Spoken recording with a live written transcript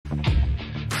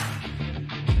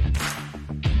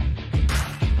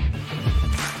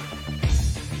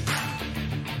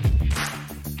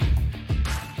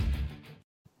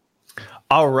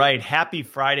All right. Happy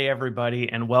Friday, everybody,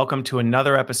 and welcome to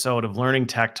another episode of Learning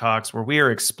Tech Talks, where we are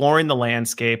exploring the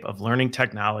landscape of learning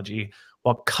technology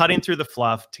while cutting through the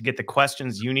fluff to get the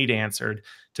questions you need answered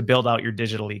to build out your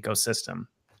digital ecosystem.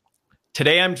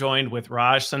 Today, I'm joined with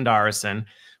Raj Sundarasan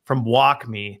from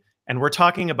WalkMe, and we're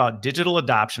talking about digital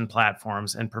adoption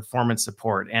platforms and performance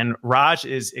support. And Raj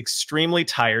is extremely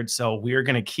tired, so we're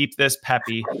going to keep this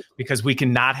peppy because we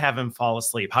cannot have him fall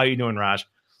asleep. How are you doing, Raj?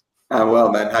 Well,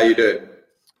 man, how you doing?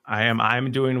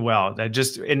 I'm doing well. I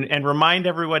just and remind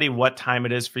everybody what time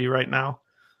it is for you right now.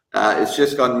 It's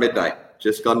just gone midnight.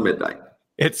 Just gone midnight.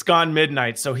 It's gone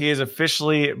midnight, so he is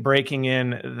officially breaking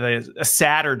in a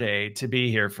Saturday to be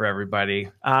here for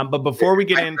everybody. But before we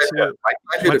get into it, my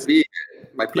pleasure to be here.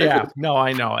 My pleasure. Yeah, no,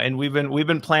 I know, and we've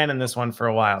been planning this one for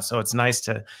a while, so it's nice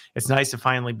to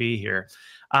finally be here.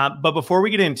 But before we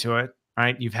get into it,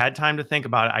 right? You've had time to think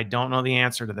about it. I don't know the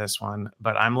answer to this one,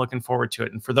 but I'm looking forward to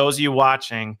it. And for those of you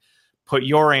watching, put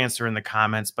your answer in the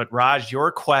comments. But Raj, your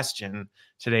question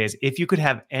today is, if you could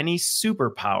have any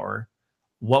superpower,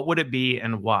 what would it be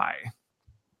and why?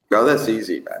 Oh, that's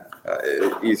easy, man.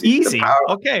 Easy. Easy.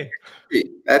 Okay.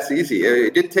 That's easy.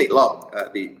 It didn't take long.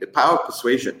 The power of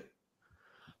persuasion.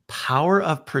 Power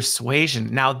of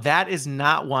persuasion. Now, that is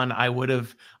not one I would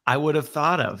have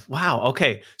thought of. Wow.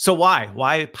 Okay. So why?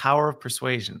 Why power of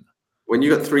persuasion? When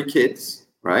you got three kids,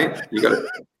 right?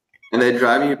 And they're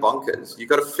driving you bonkers. You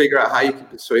got to figure out how you can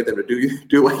persuade them to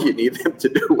do what you need them to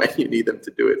do when you need them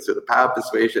to do it. So the power of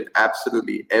persuasion,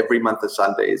 absolutely, every month of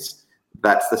Sundays,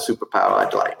 that's the superpower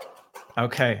I'd like.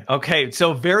 Okay.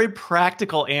 So very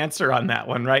practical answer on that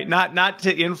one, right? Not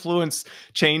to influence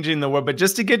changing the world, but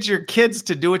just to get your kids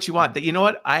to do what you want. That, you know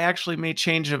what? I actually may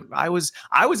change it. I was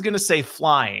going to say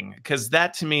flying, because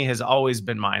that to me has always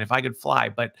been mine. If I could fly,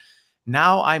 but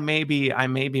now I may be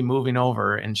moving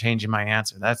over and changing my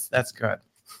answer. That's good.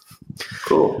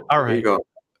 Cool. All right. There you go.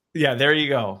 Yeah, there you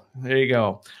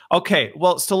go. Okay.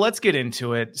 Well, so let's get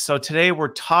into it. So today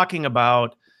we're talking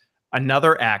about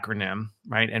another acronym,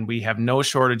 right? And we have no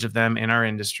shortage of them in our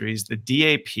industries, the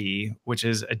DAP, which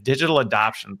is a digital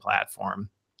adoption platform.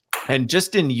 And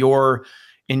just in your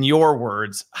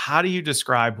words, how do you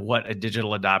describe what a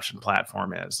digital adoption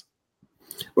platform is?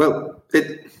 Well,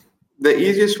 the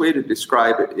easiest way to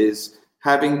describe it is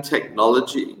having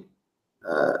technology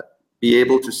be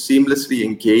able to seamlessly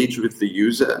engage with the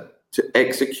user to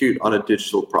execute on a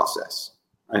digital process.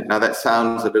 Right? Now that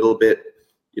sounds a little bit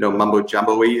mumbo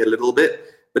jumbo-y a little bit,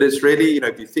 but it's really,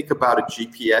 if you think about a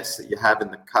GPS that you have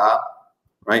in the car,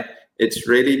 right? It's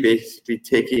really basically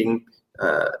taking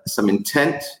some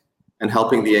intent and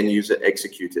helping the end user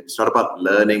execute it. It's not about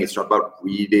learning. It's not about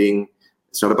reading.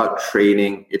 It's not about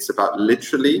training. It's about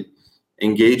literally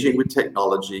engaging with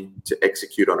technology to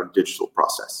execute on a digital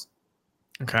process.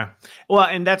 Okay. Well,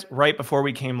 and that's right before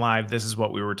we came live. This is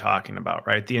what we were talking about,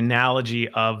 right? The analogy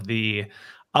of the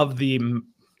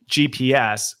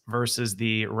GPS versus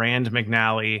the Rand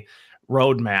McNally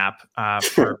roadmap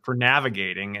for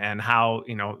navigating, and how,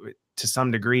 to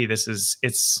some degree,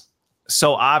 it's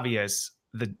so obvious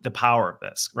the power of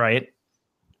this, right?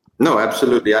 No,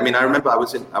 absolutely. I mean, I remember I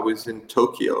was in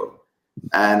Tokyo,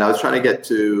 and I was trying to get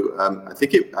to I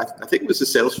think it was the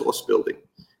Salesforce building,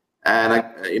 and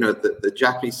the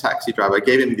Japanese taxi driver, I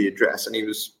gave him the address, and he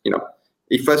was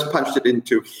he first punched it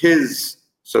into his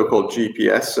so-called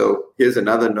GPS. So here's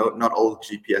another note: not all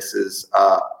GPSs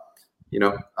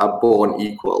are born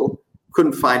equal.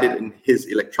 Couldn't find it in his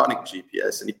electronic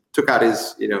GPS, and he took out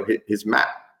his map,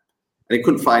 and he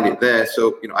couldn't find it there.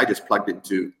 So I just plugged it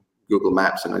into Google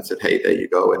Maps, and I said, "Hey, there you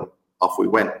go," and off we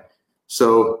went.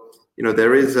 So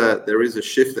there is a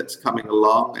shift that's coming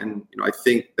along, and I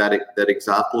think that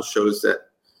example shows that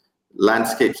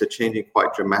landscapes are changing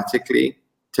quite dramatically.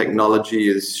 Technology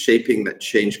is shaping that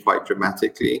change quite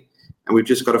dramatically, and we've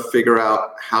just got to figure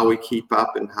out how we keep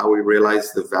up and how we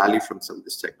realize the value from some of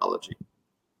this technology.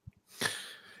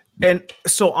 And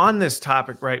so on this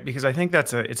topic, right, because I think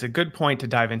it's a good point to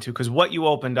dive into, because what you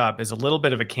opened up is a little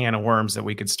bit of a can of worms that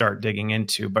we could start digging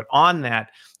into. But on that,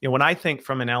 when I think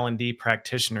from an L&D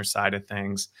practitioner side of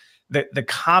things, the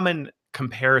common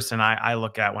comparison I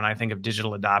look at when I think of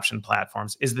digital adoption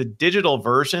platforms is the digital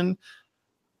version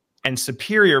and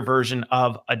superior version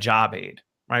of a job aid,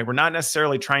 right? We're not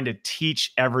necessarily trying to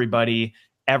teach everybody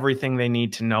everything they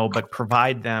need to know, but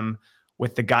provide them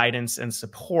with the guidance and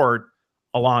support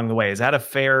along the way. Is that a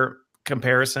fair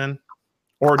comparison,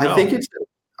 or no?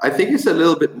 I think it's a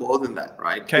little bit more than that,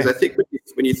 right? Because I think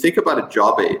when you think about a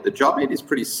job aid, the job aid is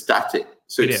pretty static.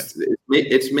 So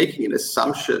it's making an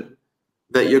assumption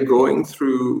that you're going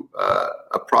through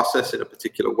a process in a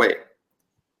particular way.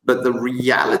 But the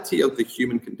reality of the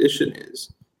human condition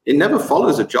is it never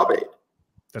follows a job aid.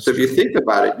 That's so true. If you think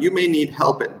about it, you may need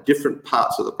help at different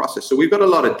parts of the process. So we've got a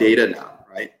lot of data now,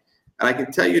 right? And I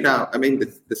can tell you now, I mean,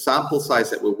 the sample size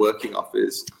that we're working off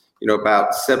is,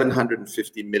 about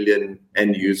 750 million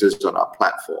end users on our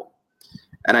platform.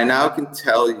 And I now can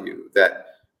tell you that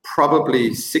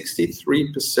probably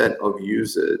 63% of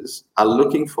users are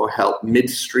looking for help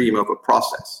midstream of a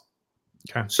process.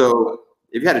 Okay. So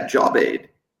if you had a job aid,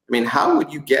 I mean, how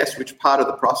would you guess which part of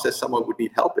the process someone would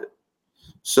need help in?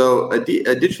 So a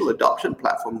digital adoption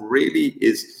platform really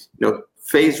is,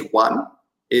 phase one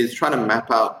is trying to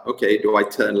map out, okay, do I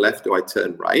turn left? Do I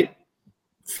turn right?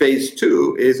 Phase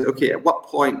two is, okay, at what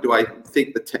point do I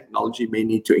think the technology may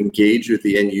need to engage with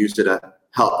the end user to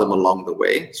help them along the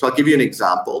way? So I'll give you an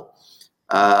example.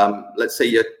 Let's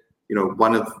say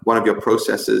one of your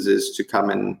processes is to come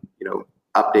and,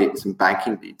 update some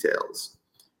banking details.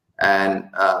 And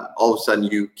all of a sudden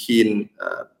you key in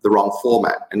the wrong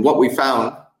format. And what we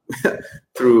found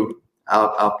through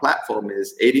our platform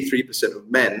is 83% of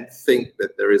men think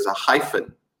that there is a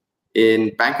hyphen in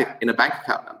a bank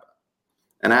account number.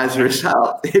 And as a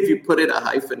result, if you put in a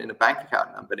hyphen in a bank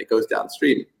account number and it goes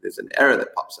downstream, there's an error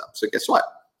that pops up. So guess what?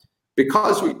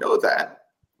 Because we know that,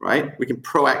 right, we can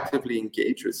proactively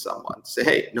engage with someone, say,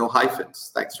 hey, no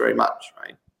hyphens, thanks very much,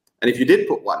 right? And if you did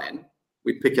put one in,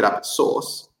 we'd pick it up at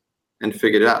source and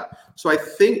figure it out. So I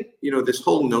think, this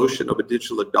whole notion of a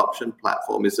digital adoption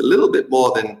platform is a little bit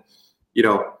more than,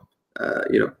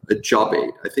 a job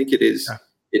aid. I think it is,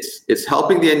 it's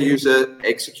helping the end user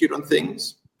execute on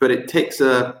things, but it takes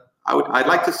I'd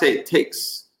like to say it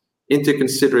takes into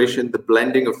consideration the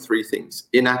blending of three things: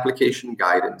 in-application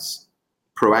guidance,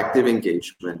 proactive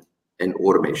engagement, and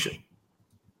automation.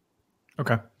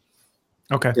 Okay.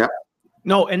 Yeah.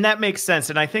 No, and that makes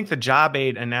sense. And I think the job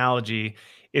aid analogy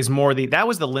is more that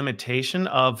was the limitation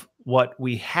of what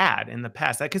we had in the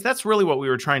past, because that's really what we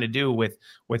were trying to do with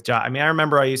job. I mean, I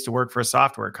remember I used to work for a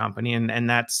software company, and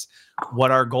that's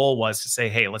what our goal was, to say,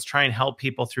 hey, let's try and help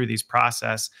people through these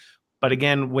process. But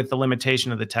again, with the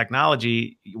limitation of the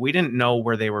technology, we didn't know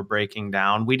where they were breaking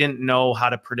down. We didn't know how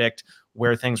to predict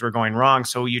where things were going wrong.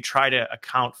 So you try to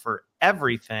account for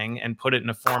everything and put it in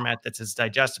a format that's as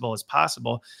digestible as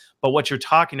possible. But what you're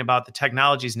talking about, the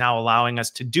technology is now allowing us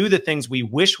to do the things we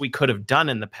wish we could have done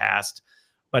in the past,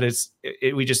 but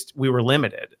we were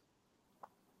limited.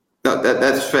 No,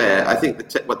 that's fair. I think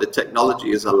what the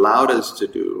technology has allowed us to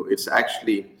do, it's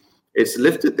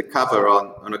lifted the cover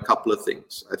on a couple of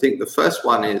things. I think the first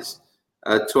one is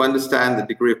to understand the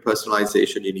degree of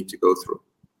personalization you need to go through.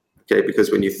 Okay,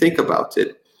 because when you think about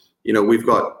it, we've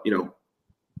got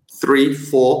 3,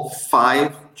 4,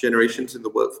 5 generations in the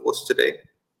workforce today.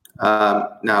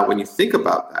 Now, when you think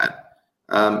about that,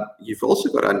 you've also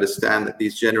got to understand that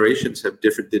these generations have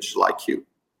different digital IQ.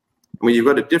 When you've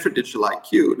got a different digital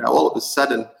IQ, now all of a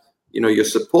sudden, your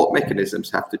support mechanisms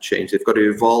have to change. They've got to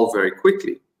evolve very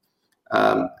quickly.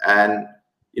 And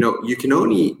you can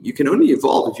only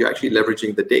evolve if you're actually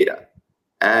leveraging the data.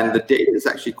 And the data is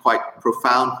actually quite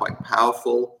profound, quite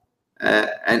powerful.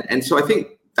 And so I think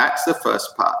that's the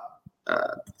first part.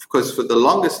 Because for the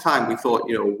longest time, we thought,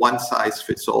 one size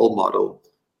fits all model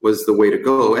was the way to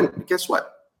go. And guess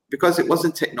what? Because it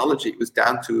wasn't technology, it was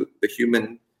down to the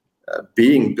human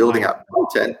being building out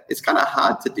content. It's kind of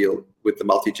hard to deal with the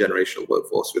multi-generational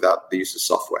workforce without the use of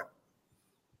software.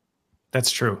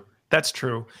 That's true. That's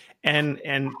true. And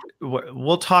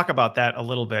we'll talk about that a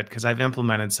little bit, because I've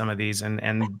implemented some of these, and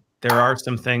there are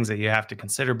some things that you have to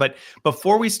consider. But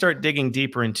before we start digging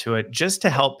deeper into it, just to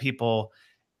help people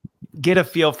get a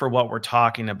feel for what we're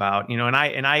talking about,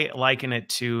 and I liken it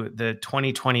to the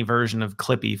 2020 version of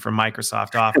Clippy from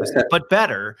Microsoft Office, but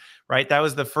better, right? That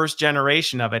was the first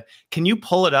generation of it. Can you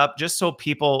pull it up just so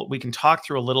we can talk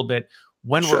through a little bit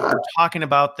when we're talking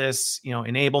about this,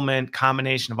 enablement,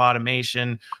 combination of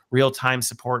automation, real-time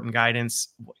support and guidance?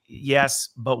 Yes,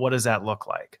 but what does that look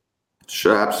like?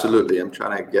 Sure, absolutely. I'm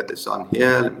trying to get this on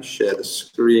here. Let me share the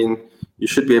screen. You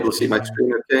should be able to see my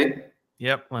screen, okay?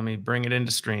 Yep, let me bring it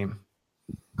into stream.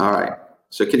 All right.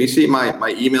 So can you see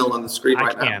my email on the screen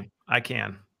right now? I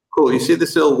can. Cool. You see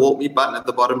this little Walk Me button at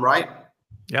the bottom right?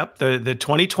 Yep, the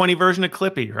 2020 version of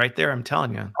Clippy right there, I'm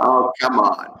telling you. Oh, come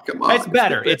on. It's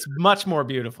better. It's much more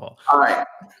beautiful. All right.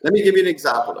 Let me give you an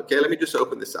example, okay? Let me just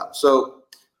open this up. So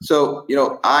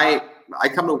I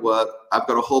come to work. I've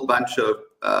got a whole bunch of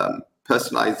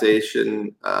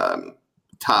personalization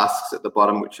tasks at the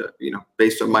bottom, which are,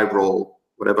 based on my role,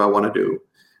 whatever I want to do.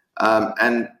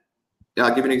 And I'll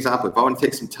give you an example. If I want to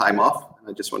take some time off, and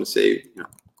I just want to say,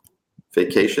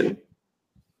 vacation,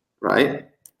 right?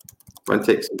 I want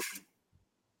to take some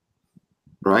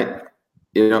right?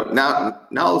 Now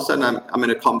all of a sudden I'm in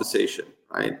a conversation,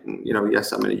 right? And,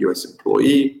 yes, I'm a US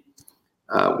employee.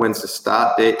 When's the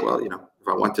start date? Well, if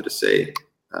I wanted to say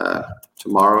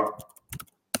tomorrow,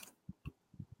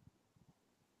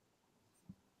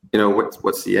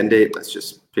 what's the end date? Let's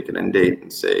just pick an end date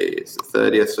and say it's the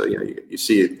 30th. So, you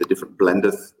see the different blend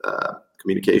of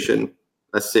communication.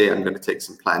 Let's say I'm going to take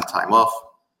some planned time off,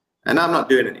 and I'm not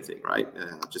doing anything, right?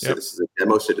 I'll just say this is a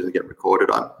demo so it doesn't get recorded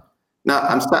on. Now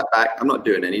I'm sat back, I'm not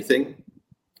doing anything,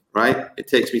 right? It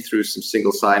takes me through some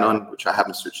single sign-on, which I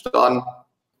haven't switched on,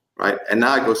 right? And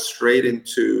now I go straight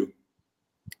into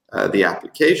the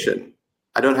application.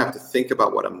 I don't have to think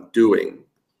about what I'm doing.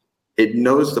 It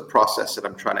knows the process that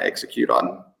I'm trying to execute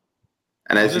on.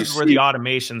 And as this is where the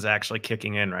automation's actually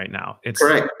kicking in right now. It's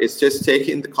correct. It's just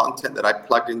taking the content that I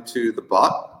plugged into the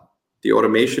bot. The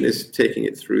automation is taking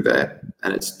it through there,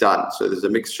 and it's done. So there's a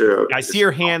mixture of. I see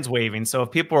your hands waving. So if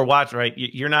people are watching, right,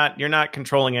 you're not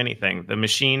controlling anything. The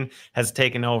machine has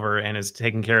taken over and is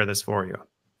taking care of this for you.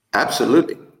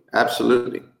 Absolutely,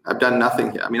 absolutely. I've done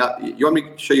nothing here. I mean, you want me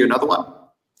to show you another one?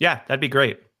 Yeah, that'd be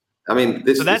great. I mean,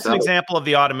 so that's an example of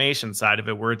the automation side of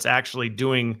it, where it's actually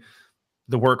doing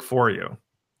the work for you.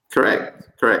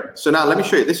 Correct. So now let me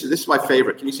show you. This is my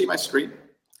favorite. Can you see my screen?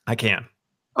 I can.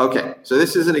 Okay. So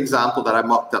this is an example that I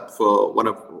mocked up for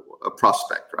a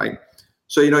prospect, right?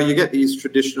 So, you get these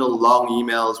traditional long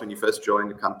emails when you first join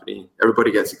the company.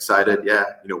 Everybody gets excited. Yeah.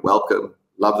 Welcome.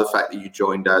 Love the fact that you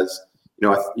joined us.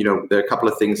 There are a couple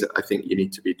of things that I think you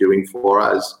need to be doing for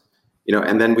us,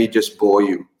 and then we just bore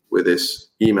you with this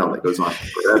email that goes on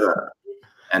forever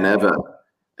and ever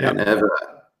and ever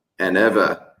and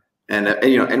ever.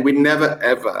 And we never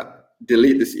ever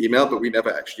delete this email, but we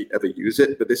never actually ever use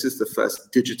it. But this is the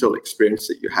first digital experience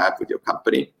that you have with your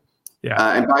company.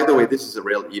 Yeah. And by the way, this is a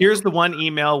real email. Here's the one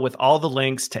email with all the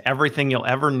links to everything you'll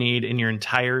ever need in your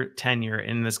entire tenure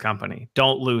in this company.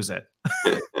 Don't lose it.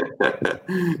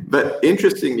 But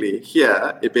interestingly,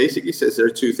 here, it basically says there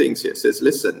are two things here. It says,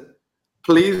 listen,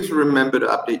 please remember to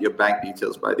update your bank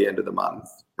details by the end of the month,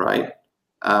 right?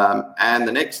 And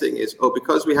the next thing is,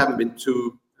 because we haven't been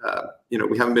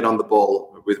we haven't been on the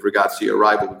ball with regards to your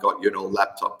arrival, we got you an old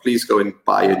laptop. Please go and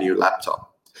buy a new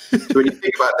laptop. So when you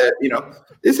think about that,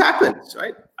 this happens,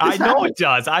 right? I know it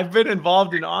does. I've been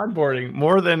involved in onboarding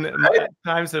more than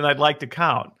times than I'd like to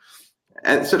count.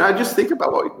 And so now just think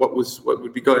about what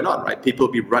would be going on, right? People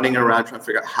would be running around trying to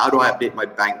figure out, how do I update my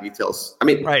bank details? I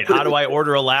mean, right. How do I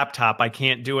order a laptop? I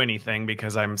can't do anything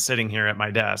because I'm sitting here at my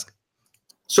desk.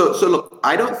 So look,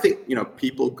 I don't think,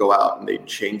 people go out and they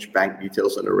change bank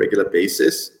details on a regular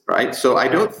basis, right? So I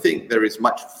don't think there is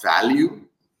much value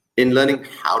in learning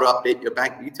how to update your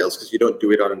bank details, because you don't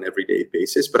do it on an everyday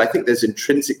basis. But I think there's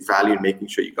intrinsic value in making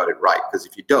sure you got it right, because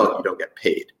if you don't get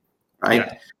paid, right?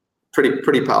 Yeah.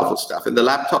 Pretty powerful stuff. And the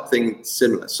laptop thing,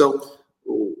 similar. So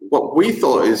what we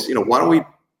thought is, why don't we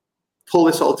pull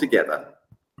this all together,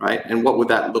 right? And what would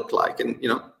that look like? And,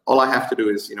 all I have to do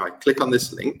is, I click on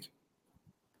this link,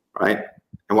 right?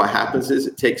 And what happens is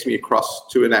it takes me across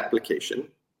to an application,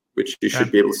 which you should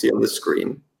be able to see on the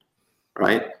screen,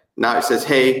 right? Now it says,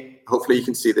 hey, hopefully you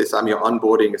can see this. I'm your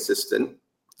onboarding assistant.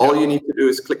 All you need to do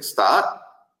is click start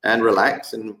and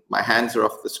relax, and my hands are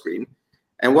off the screen.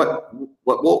 And what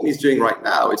WalkMe is doing right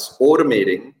now is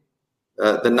automating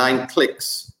the 9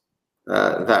 clicks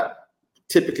that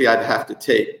typically I'd have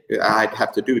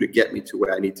to do to get me to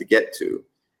where I need to get to.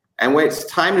 And when it's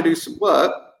time to do some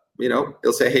work,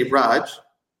 it'll say, hey, Raj,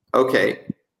 okay,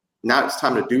 now it's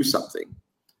time to do something.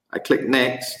 I click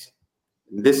next.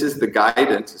 This is the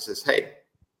guidance. It says, hey,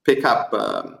 pick up,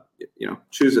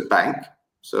 choose a bank.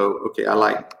 So, okay, I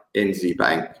like NZ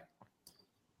Bank.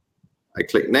 I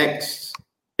click next.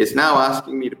 It's now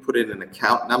asking me to put in an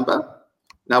account number.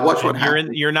 Now watch what happens.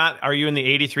 Are you in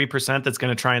the 83% that's going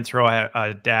to try and throw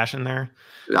a dash in there?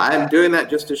 I'm doing that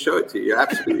just to show it to you. You're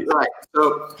absolutely right.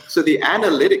 So the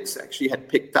analytics actually had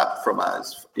picked up from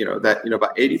us, that,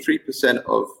 about 83%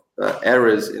 of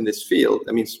errors in this field,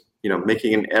 that means,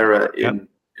 making an error in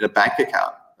a bank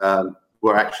account,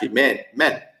 were actually meant.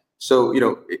 So,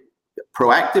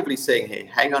 proactively saying, hey,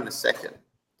 hang on a second.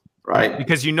 Right.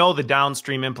 Because the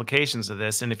downstream implications of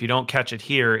this. And if you don't catch it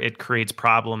here, it creates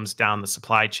problems down the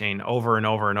supply chain over and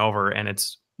over and over. And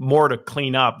it's more to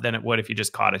clean up than it would if you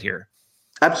just caught it here.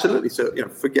 Absolutely. So,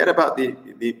 forget about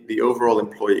the overall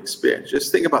employee experience.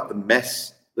 Just think about the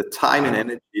mess, the time and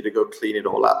energy to go clean it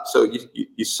all up. So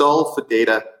you solve for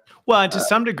data. Well, and to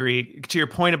some degree, to your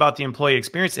point about the employee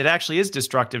experience, it actually is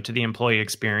destructive to the employee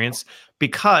experience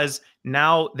because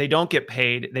now they don't get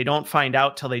paid. They don't find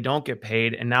out till they don't get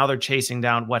paid. And now they're chasing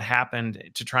down what happened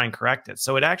to try and correct it.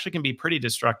 So it actually can be pretty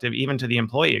destructive even to the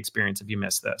employee experience if you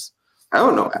miss this. Oh,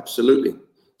 no, absolutely.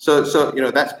 So,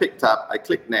 that's picked up. I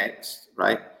click next,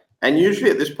 right? And usually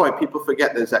at this point, people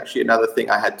forget there's actually another thing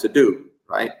I had to do,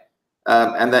 right?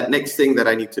 And that next thing that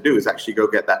I need to do is actually go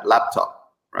get that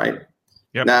laptop, right?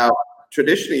 Yep. Now,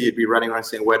 traditionally, you'd be running around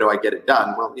saying, where do I get it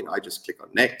done? Well, I just click on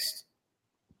next,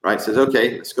 right? It says,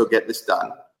 okay, let's go get this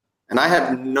done. And I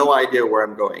have no idea where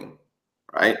I'm going,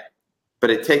 right?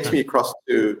 But it takes me across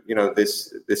to,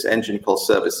 this engine called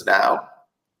ServiceNow.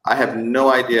 I have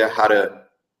no idea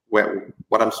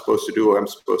what I'm supposed to do or I'm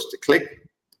supposed to click.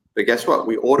 But guess what?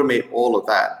 We automate all of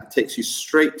that. It takes you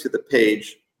straight to the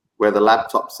page where the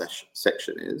laptop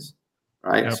section is,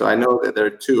 right? Yep. So I know that there are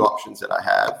two options that I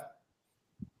have.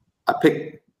 I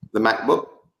pick the MacBook.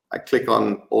 I click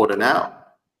on Order Now.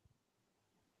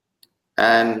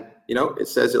 And, it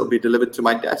says it'll be delivered to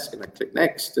my desk. And I click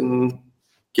Next. And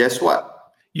guess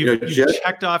what? You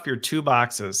checked off your 2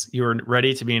 boxes. You're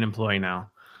ready to be an employee now.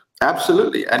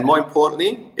 Absolutely. And more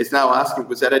importantly, it's now asking,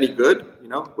 was that any good?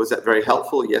 Was that very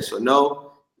helpful? Yes or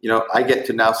no? I get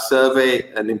to now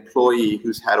survey an employee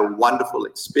who's had a wonderful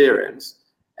experience.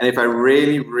 And if I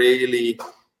really, really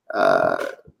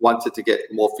wanted to get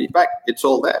more feedback, it's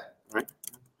all there, right?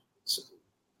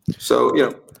 So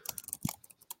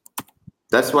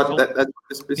that's what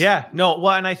this is. Yeah, no,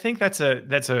 well, and I think that's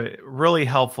a really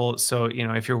helpful. So,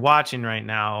 if you're watching right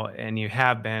now and you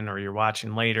have been, or you're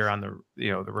watching later on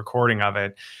the recording of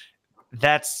it,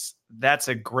 that's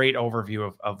a great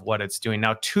overview of what it's doing.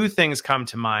 Now, 2 things come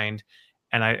to mind,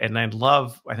 and I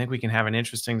think we can have an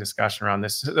interesting discussion around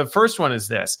this. The first one is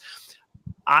this.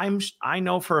 I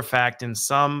know for a fact in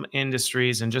some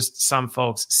industries and just some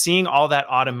folks, seeing all that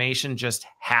automation just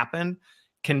happen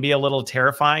can be a little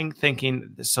terrifying,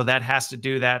 thinking, so that has to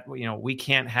do that. We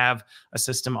can't have a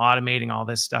system automating all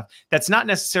this stuff. That's not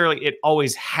necessarily, it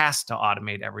always has to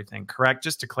automate everything, correct?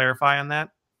 Just to clarify on that.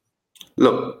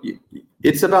 Look,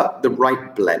 it's about the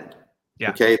right blend. Yeah.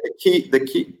 Okay. The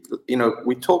key,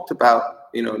 we talked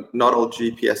about, not all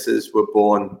GPSs were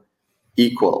born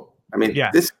equal. I mean,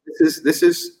 yeah. This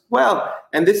is well,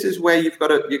 and this is where you've got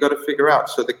to figure out.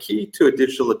 So the key to a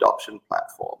digital adoption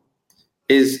platform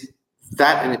is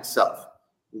that in itself.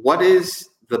 What is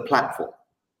the platform?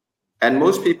 And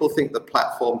most people think the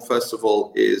platform, first of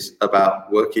all, is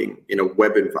about working in a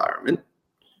web environment.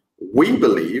 We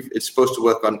believe it's supposed to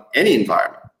work on any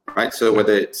environment, right? So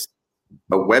whether it's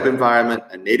a web environment,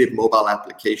 a native mobile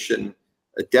application,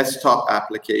 a desktop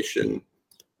application,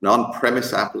 an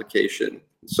on-premise application,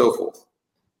 and so forth.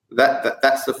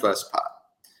 That's the first part.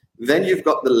 Then you've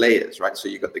got the layers, right? So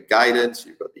you've got the guidance,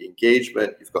 you've got the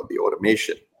engagement, you've got the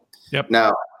automation. Yep.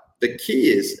 Now, the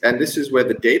key is, and this is where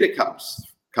the data comes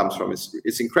from,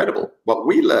 it's incredible. What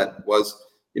we learned was,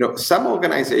 some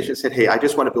organizations said, hey, I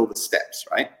just want to build the steps,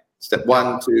 right? Step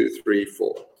 1, 2, 3,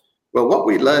 4. Well, what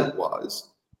we learned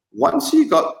was, once you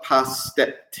got past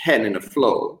step 10 in a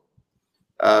flow,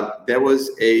 there was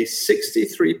a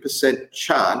 63%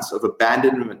 chance of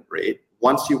abandonment rate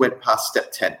once you went past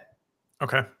step 10.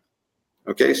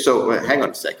 Okay, so hang on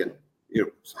a second.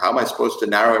 How am I supposed to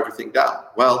narrow everything down?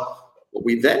 Well, what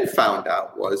we then found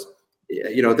out was,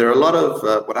 there are a lot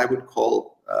of what I would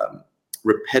call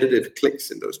repetitive clicks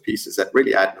in those pieces that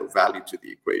really add no value to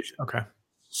the equation. Okay.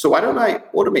 So why don't I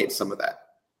automate some of that?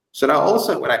 So now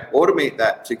also when I automate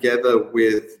that together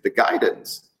with the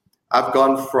guidance, I've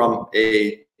gone from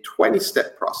a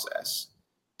 20-step process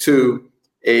to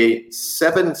a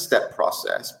 7-step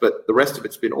process, but the rest of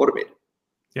it's been automated.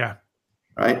 Yeah.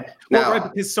 Right. Well,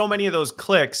 right, because so many of those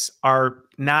clicks are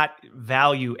not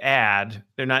value add.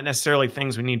 They're not necessarily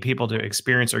things we need people to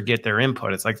experience or get their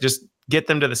input. It's like, just get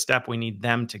them to the step we need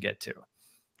them to get to.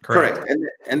 Correct.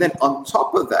 And then on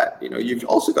top of that, you've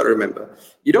also got to remember,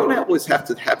 you don't always have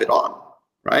to have it on,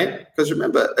 right? Because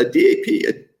remember, a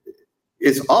DAP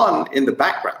is on in the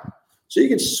background. So you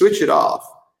can switch it off.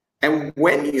 And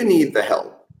when you need the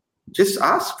help, just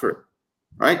ask for it.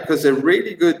 Right, because a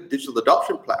really good digital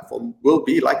adoption platform will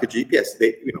be like a GPS.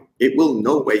 It will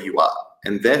know where you are,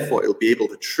 and therefore it'll be able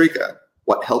to trigger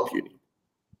what help you need.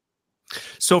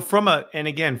 So from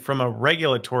a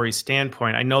regulatory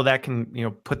standpoint, I know that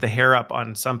can put the hair up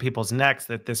on some people's necks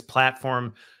that this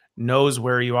platform knows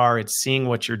where you are, it's seeing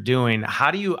what you're doing.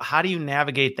 How do you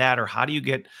navigate that, or how do you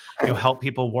get help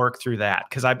people work through that?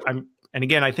 Because I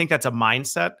think that's a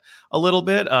mindset a little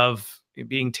bit of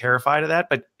being terrified of that,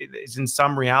 but in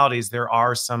some realities, there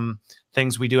are some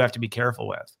things we do have to be careful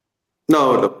with.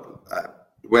 No, look,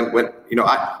 when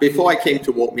before I came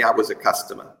to WalkMe, I was a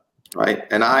customer, right?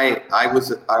 And I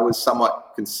was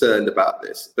somewhat concerned about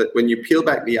this. But when you peel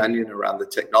back the onion around the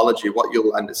technology, what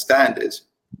you'll understand is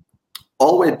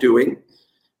all we're doing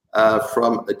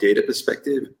from a data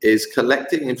perspective is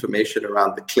collecting information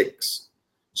around the clicks.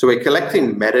 So we're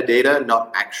collecting metadata,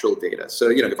 not actual data. So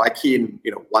if I key in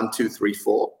 1, 2, 3,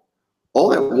 4, all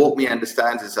that WalkMe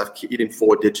understands is I've keyed in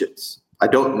 4 digits. I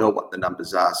don't know what the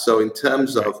numbers are. So in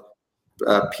terms of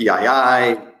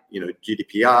PII,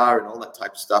 GDPR, and all that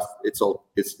type of stuff, it's all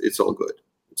good.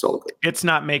 It's all good. It's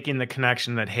not making the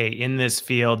connection that, hey, in this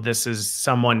field, this is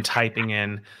someone typing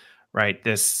in, right,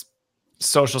 this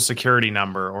social security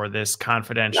number or this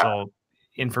confidential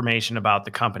information about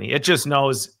the company. It just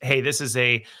knows, hey, this is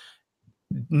a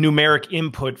numeric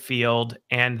input field,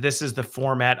 and this is the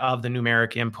format of the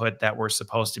numeric input that we're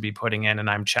supposed to be putting in, and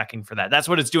I'm checking for that. That's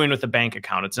what it's doing with the bank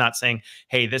account. It's not saying,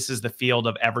 hey, this is the field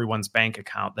of everyone's bank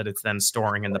account that it's then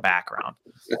storing in the background.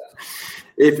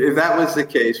 If that was the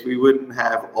case, we wouldn't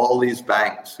have all these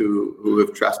banks who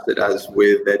have trusted us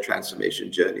with their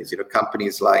transformation journeys.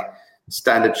 Companies like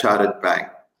Standard Chartered Bank,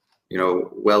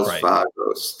 Wells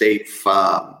Fargo, State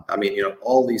Farm. I mean,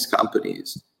 all these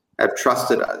companies have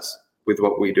trusted us with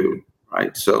what we do,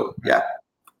 right? So, yeah.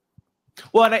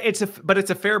 Well, it's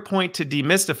a fair point to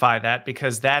demystify that,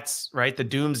 because that's right. The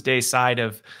doomsday side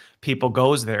of people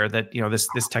goes there, that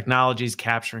this technology is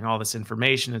capturing all this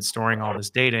information and storing all this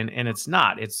data, and it's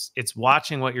not. It's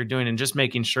watching what you're doing and just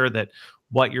making sure that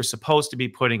what you're supposed to be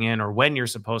putting in, or when you're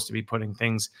supposed to be putting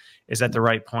things, is at the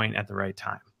right point at the right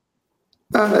time.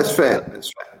 That's fair.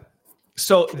 That's fair.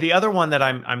 So the other one that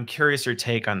I'm curious your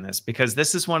take on this, because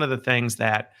this is one of the things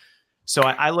that. So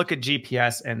I look at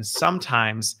GPS, and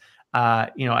sometimes,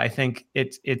 I think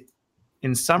it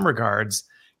in some regards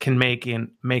can make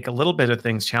a little bit of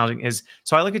things challenging.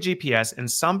 So I look at GPS, and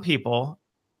some people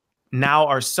now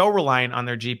are so reliant on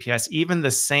their GPS, even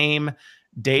the same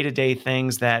day-to-day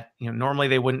things that normally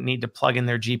they wouldn't need to plug in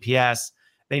their GPS.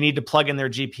 They need to plug in their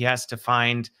GPS to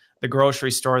find the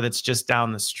grocery store that's just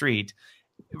down the street,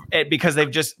 because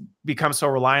they've just become so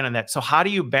reliant on that. So how do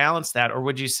you balance that? Or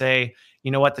would you say,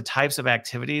 the types of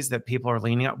activities that people are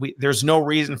leaning on, there's no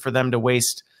reason for them to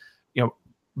waste,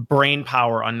 brain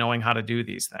power on knowing how to do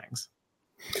these things?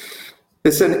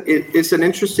 It's an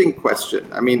interesting question.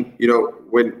 I mean,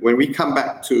 when we come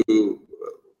back to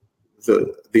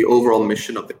the overall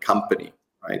mission of the company,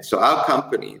 right? So our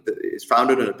company is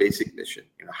founded on a basic mission.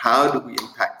 How do we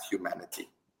impact humanity?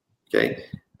 Okay.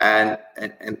 And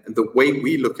the way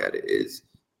we look at it is,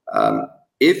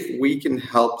 if we can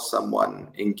help someone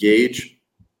engage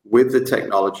with the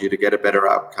technology to get a better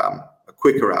outcome, a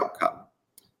quicker outcome,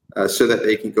 so that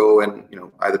they can go and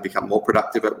either become more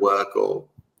productive at work or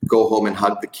go home and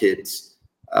hug the kids,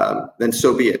 then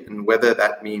so be it. And whether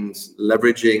that means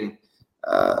leveraging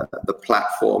the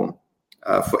platform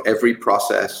for every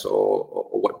process or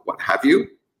what have you,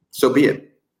 so be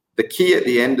it. The key at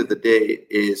the end of the day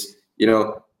is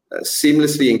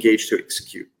seamlessly engage to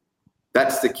execute.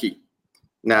 That's the key.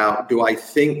 Now, do I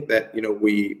think that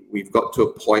we've got to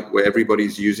a point where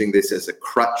everybody's using this as a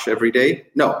crutch every day?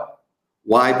 No.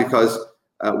 Why? Because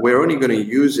we're only going to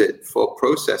use it for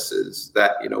processes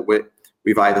that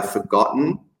we've either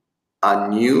forgotten, are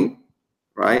new,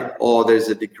 right, or there's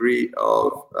a degree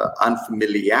of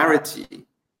unfamiliarity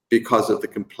because of the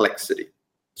complexity.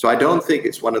 So I don't think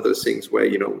it's one of those things where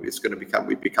it's going to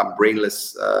we become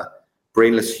brainless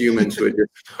humans who are just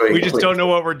we just don't know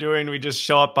what we're doing. We just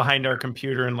show up behind our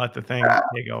computer and let the thing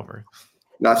take over.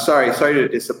 No, sorry to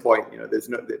disappoint.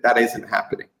 That isn't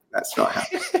happening. That's not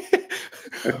happening.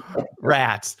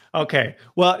 Rats. Okay.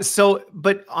 Well,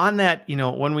 but on that,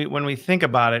 when we think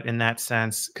about it in that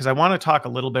sense, because I want to talk a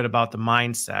little bit about the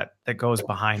mindset that goes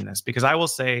behind this, because I will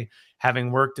say,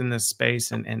 having worked in this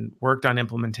space and worked on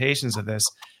implementations of this,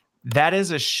 that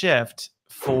is a shift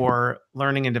for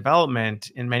learning and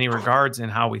development in many regards in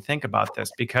how we think about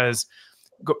this. Because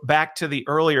back to the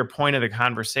earlier point of the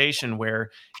conversation where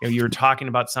you were talking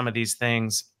about some of these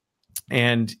things,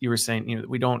 and you were saying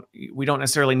we don't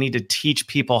necessarily need to teach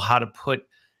people how to put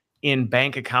in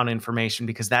bank account information,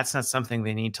 because that's not something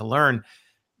they need to learn.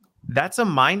 That's a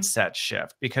mindset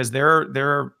shift, because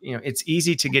it's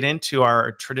easy to get into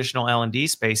our traditional L&D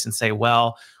space and say,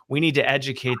 well, we need to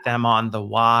educate them on the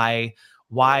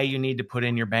why you need to put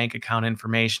in your bank account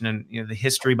information and the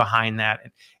history behind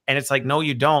that. And it's like, no,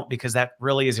 you don't, because that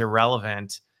really is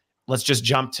irrelevant. Let's just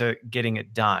jump to getting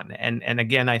it done. And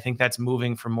again, I think that's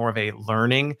moving from more of a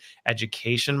learning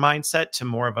education mindset to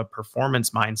more of a performance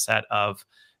mindset of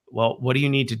well, what do you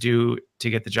need to do to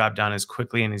get the job done as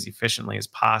quickly and as efficiently as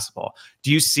possible?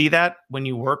 Do you see that when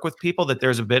you work with people, that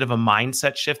there's a bit of a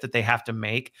mindset shift that they have to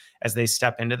make as they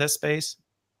step into this space?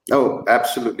 Oh,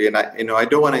 absolutely. And I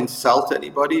don't want to insult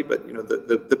anybody, but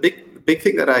the big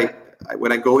thing that I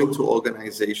when I go into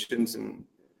organizations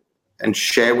and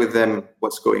share with them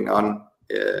what's going on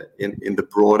in the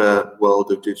broader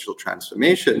world of digital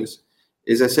transformations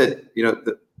is, I said,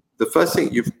 the first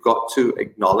thing you've got to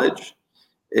acknowledge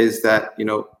is that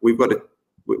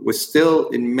we're still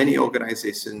in many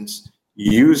organizations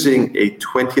using a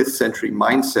 20th century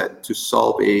mindset to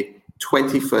solve a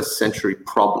 21st century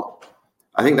problem.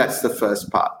 I think that's the first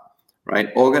part,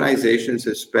 right? Organizations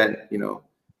have spent,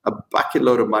 a bucket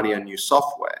load of money on new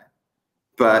software,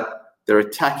 but they're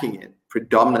attacking it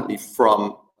predominantly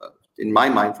from, in my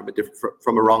mind,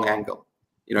 from a wrong angle,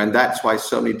 and that's why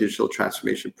so many digital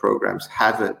transformation programs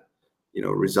haven't,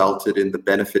 resulted in the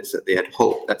benefits that they had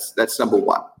hoped. That's number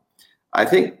one. I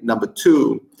think number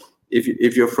two,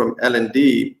 if you're from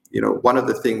L&D, one of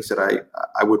the things that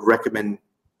I would recommend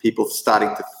people starting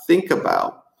to think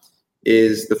about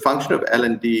is the function of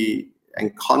L&D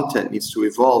and content needs to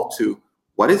evolve to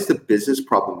what is the business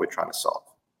problem we're trying to solve.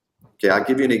 Okay, I'll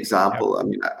give you an example. I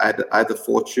mean, I had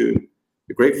the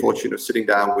great fortune of sitting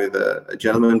down with a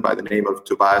gentleman by the name of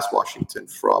Tobias Washington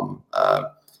from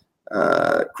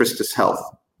Christus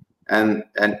Health. And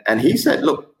he said,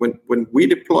 look, when we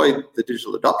deployed the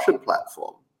digital adoption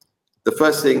platform, the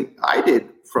first thing I did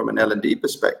from an L&D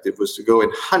perspective was to go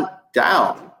and hunt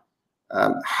down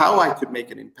how I could make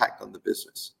an impact on the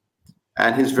business.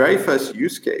 And his very first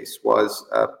use case was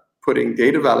putting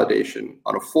data validation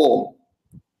on a form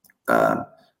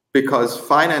because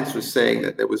finance was saying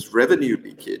that there was revenue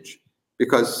leakage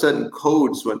because certain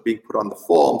codes weren't being put on the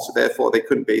form, so therefore they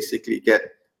couldn't basically get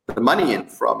the money in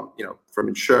from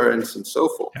insurance and so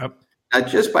forth. Yep. And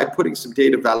just by putting some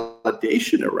data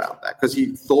validation around that, because he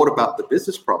thought about the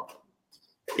business problem,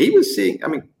 they were seeing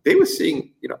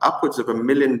upwards of $1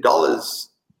 million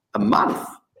a month.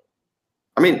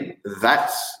 I mean,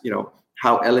 that's,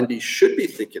 how L&D should be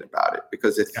thinking about it,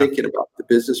 because they're thinking about the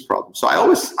business problem. So I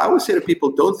always say to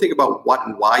people, don't think about what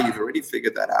and why, you've already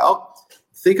figured that out.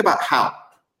 Think about how.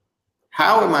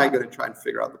 How am I going to try and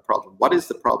figure out the problem? What is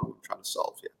the problem we're trying to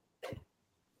solve here?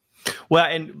 Well,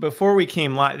 and before we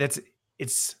came live,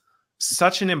 it's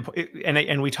such an important,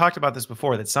 and we talked about this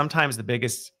before, that sometimes the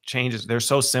biggest changes, they're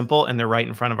so simple and they're right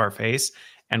in front of our face,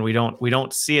 and we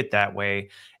don't see it that way.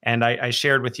 And I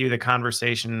shared with you the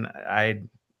conversation I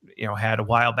had a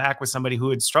while back with somebody who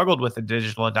had struggled with a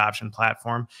digital adoption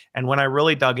platform. And when I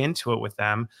really dug into it with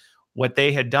them, what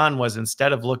they had done was,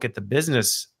 instead of look at the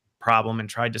business problem and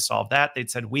tried to solve that, they'd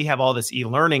said, we have all this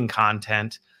e-learning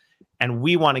content and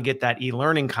we want to get that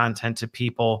e-learning content to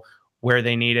people where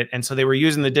they need it. And so they were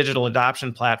using the digital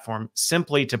adoption platform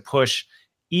simply to push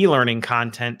e-learning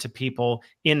content to people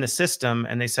in the system.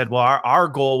 And they said, well, our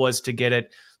goal was to get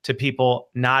it to people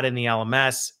not in the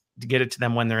LMS, to get it to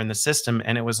them when they're in the system.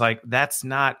 And it was like,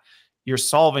 you're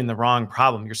solving the wrong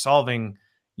problem. You're solving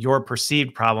your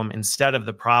perceived problem instead of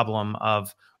the problem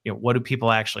of, what do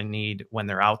people actually need when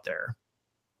they're out there?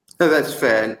 No, that's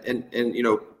fair. And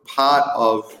part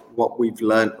of what we've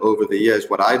learned over the years,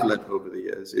 what I've learned over the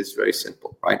years, is very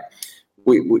simple, right?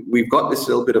 We've got this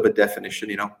little bit of a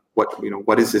definition,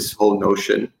 what is this whole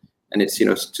notion? And it's, to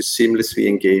seamlessly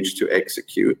engage, to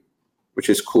execute, which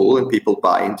is cool, and people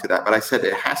buy into that. But I said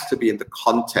it has to be in the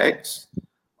context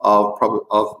of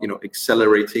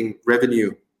accelerating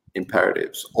revenue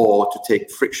imperatives, or to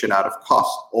take friction out of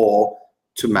cost, or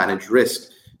to manage risk.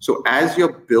 So as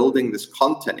you're building this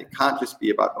content, it can't just be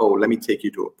about, oh, let me take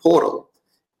you to a portal.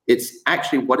 It's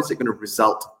actually, what is it going to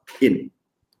result in,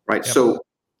 right? Yep. So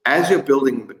as you're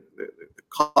building the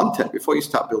content, before you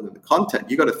start building the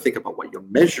content, you got to think about what you're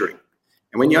measuring.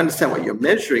 And when you understand what you're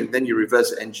measuring, then you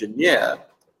reverse engineer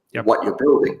what you're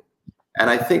building. And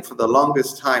I think for the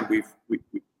longest time,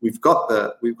 we've got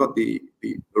the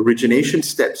origination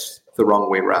steps the wrong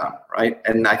way around, right?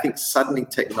 And I think suddenly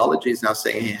technology is now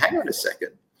saying, hey, hang on a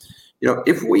second.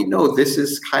 If we know this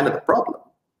is kind of the problem,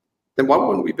 then why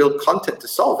wouldn't we build content to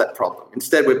solve that problem?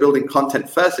 Instead, we're building content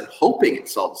first and hoping it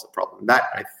solves the problem. That,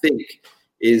 I think,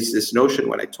 is this notion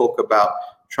when I talk about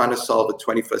trying to solve a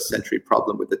 21st century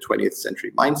problem with the 20th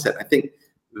century mindset. I think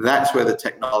that's where the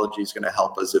technology is going to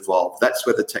help us evolve. That's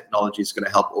where the technology is going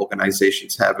to help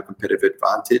organizations have a competitive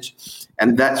advantage.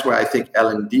 And that's where I think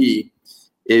L&D,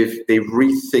 if they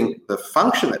rethink the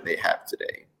function that they have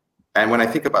today, and when I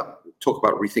talk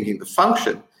about rethinking the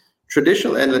function,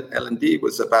 traditional L&D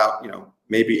was about,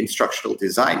 maybe instructional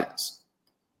designers.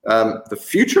 The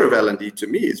future of L&D to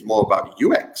me is more about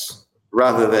UX.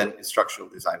 rather than instructional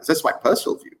designers. That's my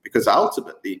personal view, because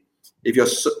ultimately, if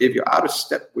you're out of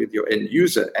step with your end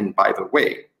user, and by the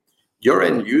way, your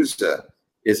end user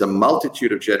is a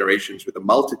multitude of generations with a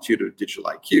multitude of digital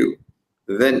IQ,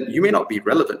 then you may not be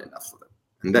relevant enough for them.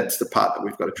 And that's the part that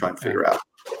we've got to try and figure out.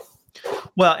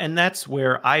 Well, and that's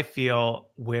where I feel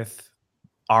with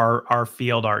our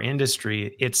field, our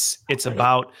industry, it's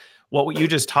about what you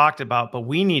just talked about, but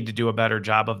we need to do a better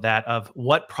job of that, of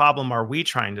what problem are we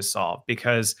trying to solve?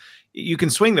 Because you can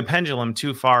swing the pendulum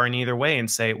too far in either way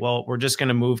and say, well, we're just going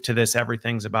to move to this,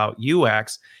 everything's about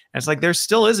UX. And it's like, there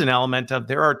still is an element of,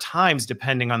 there are times,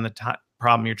 depending on the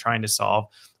problem you're trying to solve,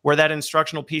 where that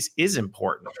instructional piece is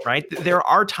important, right? There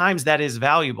are times that is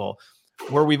valuable.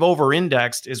 Where we've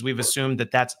over-indexed is we've assumed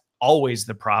that that's always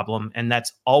the problem, and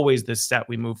that's always the step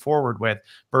we move forward with,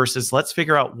 versus let's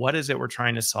figure out what is it we're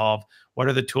trying to solve, what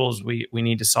are the tools we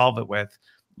need to solve it with,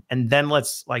 and then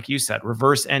let's, like you said,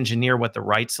 reverse engineer what the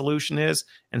right solution is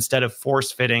instead of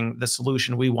force fitting the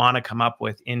solution we want to come up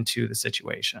with into the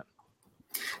situation.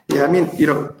 Yeah, I mean,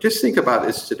 just think about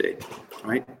this today,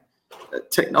 right?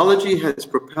 Technology has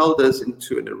propelled us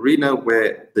into an arena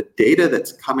where the data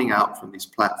that's coming out from these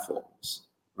platforms,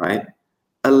 right,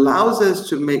 allows us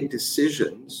to make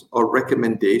decisions or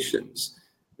recommendations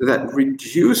that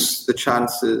reduce the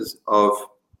chances of,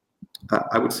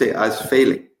 I would say, us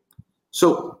failing.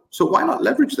 So why not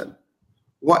leverage them?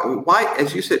 Why,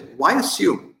 as you said, why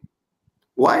assume?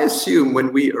 Why assume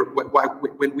when we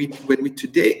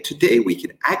today we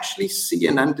can actually see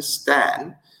and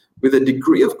understand with a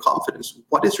degree of confidence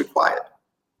what is required,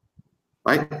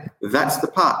 right? That's the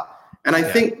part. And I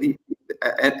think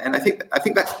I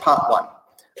think that's part one.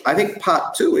 I think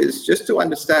part two is just to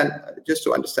understand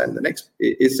the next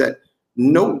is that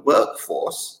no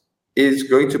workforce is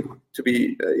going to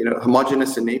be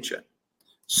homogeneous in nature.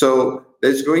 So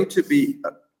there's going to be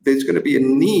a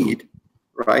need,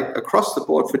 right, across the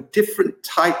board for different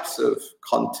types of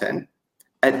content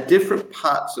at different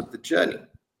parts of the journey.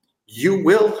 You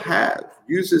will have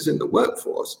users in the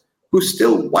workforce who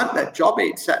still want that job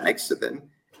aid sat next to them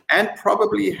and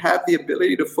probably have the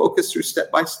ability to focus through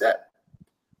step by step.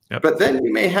 Yep. But then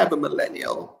you may have a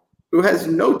millennial who has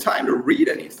no time to read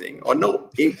anything or no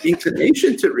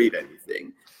inclination to read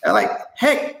anything. And like,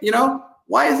 heck,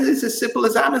 why is this as simple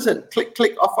as Amazon? Click,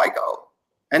 click, off I go.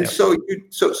 And so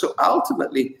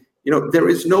ultimately, there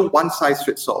is no one size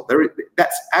fits all.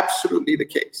 That's absolutely the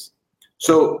case.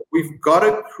 So we've got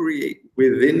to create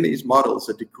within these models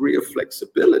a degree of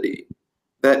flexibility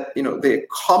that they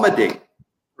accommodate,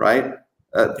 right,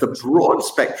 the broad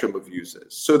spectrum of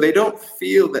users, so they don't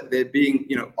feel that they're being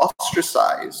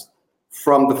ostracized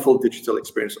from the full digital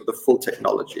experience or the full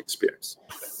technology experience.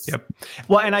 Yep.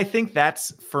 Well, and I think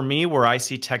that's, for me, where I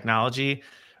see technology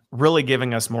really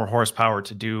giving us more horsepower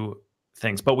to do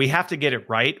things, but we have to get it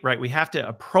right? We have to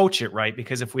approach it right,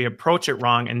 because if we approach it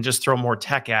wrong and just throw more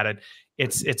tech at it,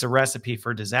 it's a recipe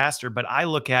for disaster. But I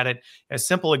look at it, a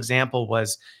simple example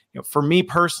was, for me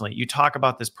personally, you talk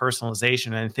about this personalization,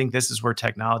 and I think this is where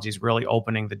technology is really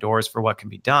opening the doors for what can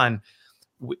be done.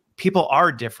 People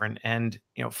are different. And,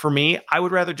 for me, I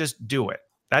would rather just do it.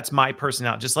 That's my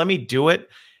personality. Just let me do it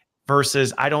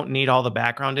versus I don't need all the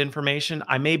background information.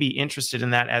 I may be interested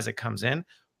in that as it comes in,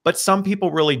 but some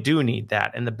people really do need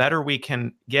that. And the better we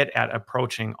can get at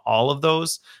approaching all of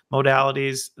those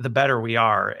modalities, the better we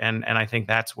are. And I think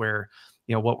that's where,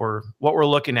 what we're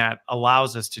looking at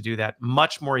allows us to do that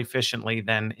much more efficiently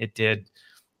than it did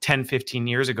 10, 15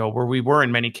 years ago, where we were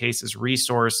in many cases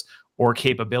resource or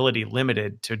capability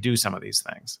limited to do some of these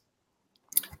things.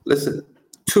 Listen,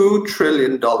 $2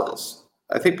 trillion.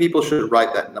 I think people should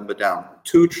write that number down.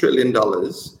 $2 trillion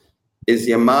is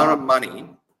the amount of money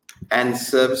and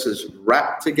services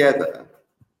wrapped together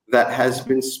that has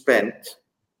been spent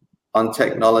on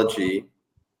technology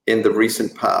in the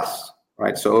recent past,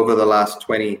 right? So over the last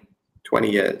 20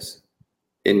 years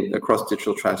across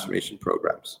digital transformation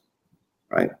programs,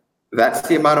 right? That's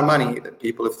the amount of money that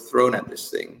people have thrown at this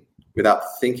thing without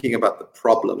thinking about the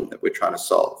problem that we're trying to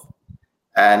solve.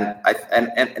 And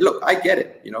look, I get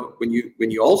it. When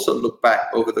you also look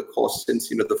back over the course since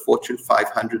the Fortune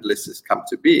 500 list has come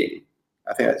to being,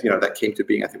 I think that came to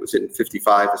being. I think it was in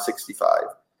 55 or 65.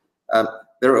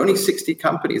 There are only 60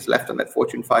 companies left on that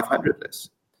Fortune 500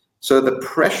 list. So the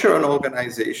pressure on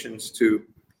organizations to,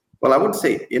 well, I wouldn't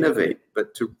say innovate,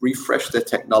 but to refresh their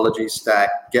technology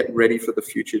stack, get ready for the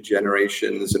future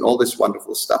generations, and all this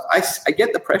wonderful stuff. I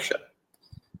get the pressure.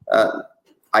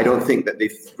 I don't think that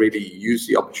they've really used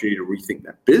the opportunity to rethink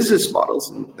their business models,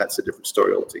 and that's a different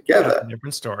story altogether.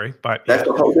 Different story, but that's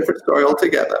a whole different story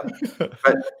altogether.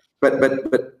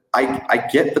 But I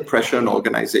get the pressure on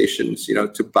organizations,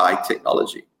 to buy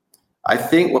technology. I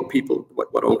think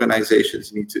what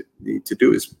organizations need to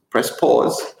do is press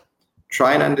pause,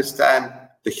 try and understand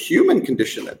the human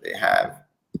condition that they have,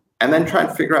 and then try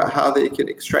and figure out how they can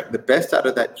extract the best out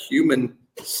of that human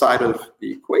side of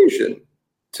the equation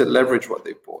to leverage what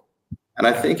they've bought. And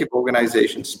I think if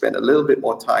organizations spend a little bit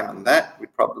more time on that,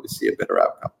 we'd probably see a better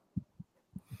outcome.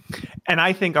 And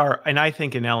I think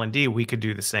in L&D we could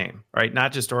do the same, right?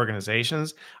 Not just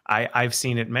organizations. I've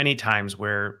seen it many times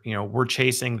where we're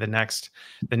chasing the next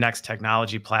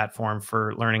technology platform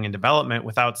for learning and development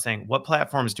without saying, what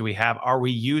platforms do we have? Are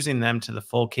we using them to the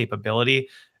full capability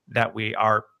that we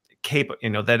are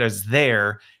capable, that is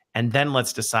there? And then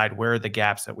let's decide where are the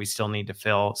gaps that we still need to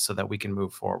fill so that we can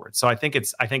move forward. So I think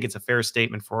it's a fair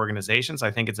statement for organizations.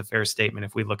 I think it's a fair statement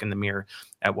if we look in the mirror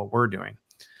at what we're doing.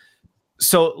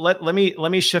 So let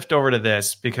me shift over to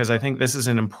this, because I think this is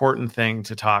an important thing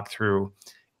to talk through.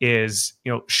 Is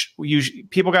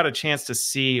people got a chance to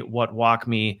see what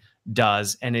WalkMe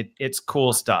does, and it's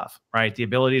cool stuff, right? The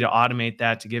ability to automate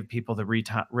that, to give people the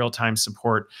real-time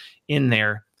support in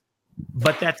there,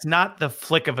 but that's not the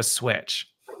flick of a switch.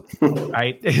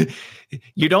 Right?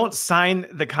 You don't sign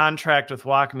the contract with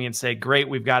WalkMe and say, great,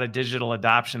 we've got a digital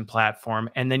adoption platform,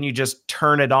 and then you just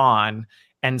turn it on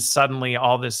and suddenly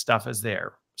all this stuff is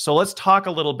there. So let's talk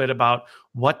a little bit about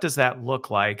what does that look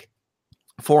like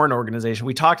for an organization.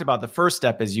 We talked about the first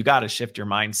step is you got to shift your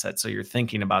mindset, so you're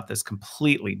thinking about this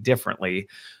completely differently.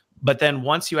 But then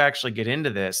once you actually get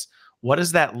into this, what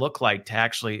does that look like to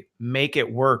actually make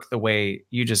it work the way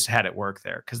you just had it work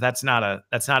there? Because that's not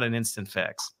an instant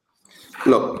fix.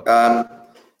 Look,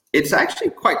 it's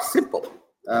actually quite simple.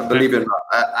 Believe it or not.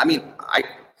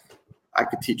 I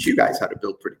could teach you guys how to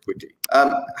build pretty quickly.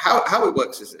 How it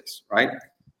works is this, right?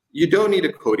 You don't need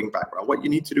a coding background. What you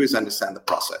need to do is understand the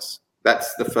process.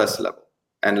 That's the first level.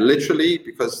 And literally,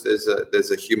 because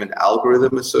there's a human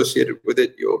algorithm associated with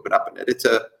it, you open up an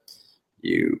editor,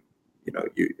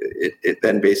 it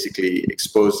then basically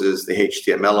exposes the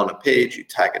HTML on a page, you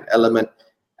tag an element,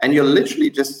 and you're literally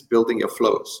just building your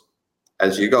flows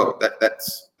as you go.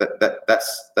 That's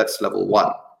level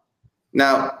one.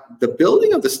 Now, the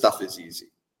building of the stuff is easy.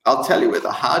 I'll tell you where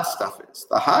the hard stuff is.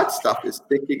 The hard stuff is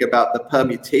thinking about the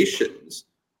permutations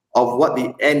of what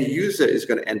the end user is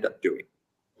going to end up doing,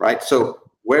 right? So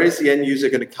where is the end user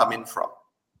going to come in from,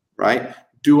 right?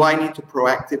 Do I need to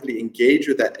proactively engage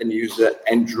with that end user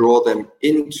and draw them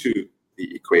into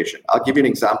the equation? I'll give you an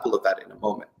example of that in a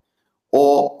moment.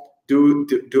 Or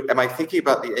am I thinking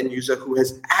about the end user who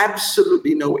has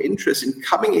absolutely no interest in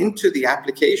coming into the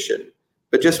application,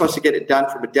 but just wants to get it done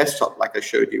from a desktop, like I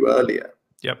showed you earlier?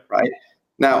 Yep. Right.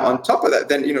 Now, on top of that,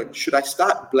 then, should I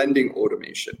start blending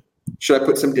automation? Should I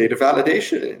put some data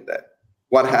validation in there?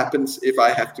 What happens if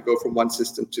I have to go from one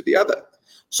system to the other?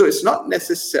 So it's not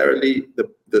necessarily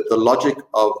the logic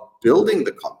of building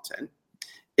the content.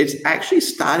 It's actually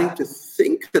starting to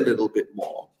think a little bit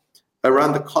more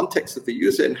around the context of the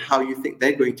user and how you think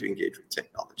they're going to engage with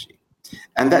technology.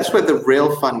 And that's where the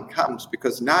real fun comes,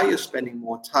 because now you're spending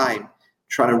more time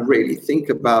trying to really think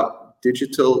about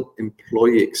digital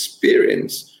employee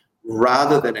experience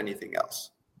rather than anything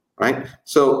else, right?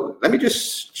 So let me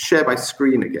just share my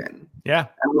screen again. Yeah.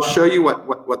 And we'll show you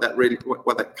what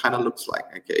that kind of looks like.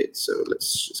 Okay, so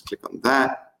let's just click on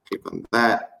that, click on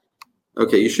that.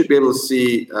 Okay, you should be able to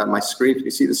see my screen. Can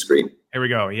you see the screen? Here we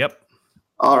go. Yep.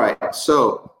 All right,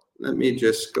 so let me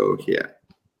just go here.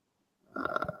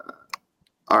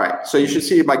 All right, so you should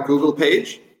see my Google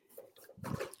page.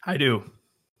 I do.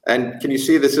 And can you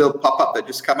see this little pop-up that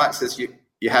just come out? It says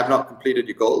you have not completed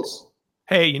your goals.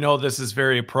 Hey, this is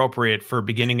very appropriate for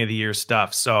beginning of the year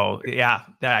stuff. So yeah,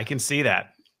 I can see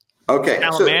that. Okay.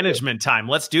 Talent management time.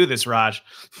 Let's do this, Raj.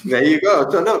 There you go.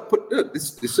 So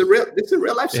this is a real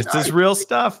life scenario. This is real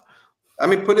stuff. I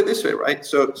mean, put it this way, right?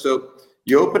 So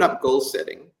you open up goal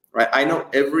setting, right? I know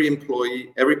every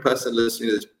employee, every person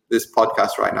listening to this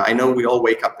podcast right now, I know we all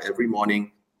wake up every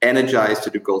morning energized to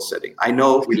do goal setting. I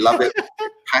know we love it,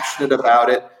 passionate about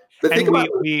it. But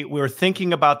we're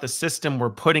thinking about the system we're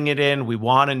putting it in. We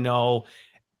want to know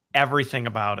everything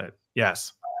about it.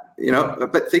 Yes.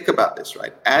 But think about this,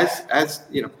 right? As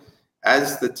the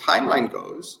timeline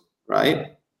goes,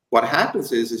 right? What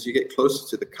happens is you get closer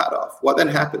to the cutoff. What then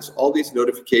happens? All these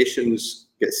notifications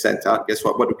get sent out. Guess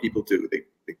what? What do people do?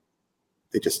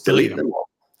 They just delete them all,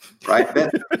 right?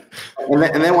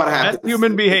 and then what happens? That's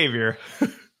human behavior.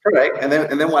 Correct. And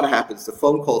then what happens? The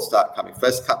phone calls start coming.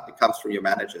 First, it comes from your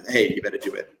manager. Hey, you better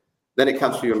do it. Then it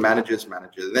comes from your manager's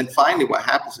manager. And then finally, what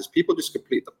happens is people just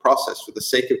complete the process for the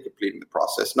sake of completing the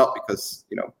process, not because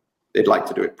they'd like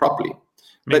to do it properly.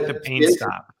 Make the pain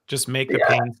stop. Just make the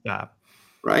pain stop.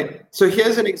 Right. So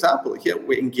here's an example. Here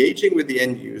we're engaging with the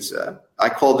end user. I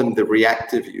call them the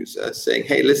reactive user, saying,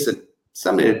 hey, listen,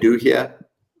 something to do here.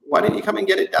 Why don't you come and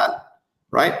get it done?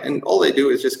 Right. And all they do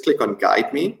is just click on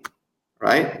guide me.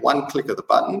 Right. One click of the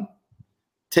button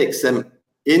takes them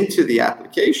into the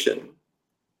application.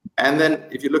 And then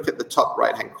if you look at the top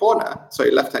right-hand corner, sorry,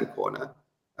 left-hand corner,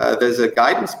 there's a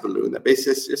guidance balloon that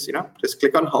basically says, just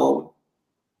click on home,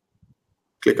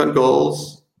 click on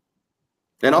goals,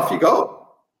 then off you go,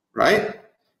 right?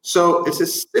 So it's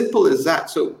as simple as that.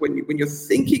 So when you're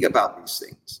thinking about these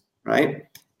things, right,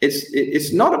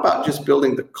 it's not about just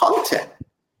building the content.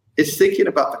 It's thinking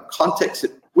about the context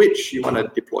at which you want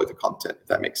to deploy the content, if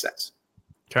that makes sense.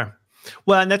 Okay.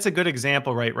 Well, and that's a good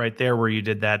example right there where you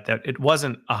did that it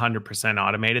wasn't 100%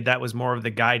 automated. That was more of the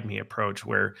guide me approach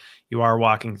where you are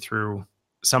walking through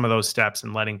some of those steps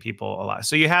and letting people allow.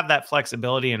 So you have that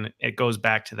flexibility, and it goes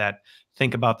back to that,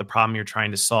 think about the problem you're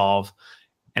trying to solve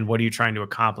and what are you trying to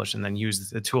accomplish, and then use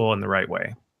the tool in the right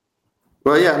way.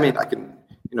 Well, yeah, I mean, I can,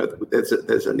 there's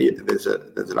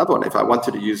another one. If I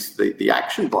wanted to use the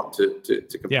action bot to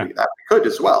complete that, we could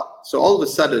as well. So all of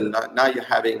a sudden now you're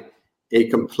having a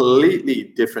completely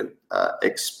different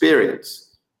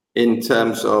experience in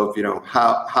terms of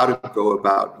how to go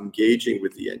about engaging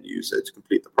with the end user to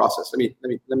complete the process. Let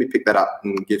me pick that up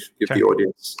and give the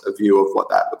audience a view of what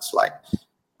that looks like.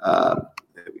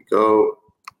 There we go.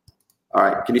 All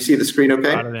right, can you see the screen?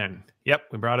 Okay. Brought it in. Yep,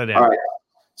 we brought it in. All right.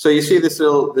 So you see this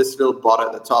little bot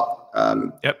at the top.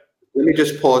 Yep. Let me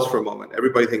just pause for a moment.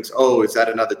 Everybody thinks, oh, is that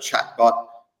another chat bot?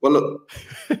 Well, look,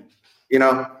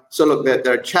 so look,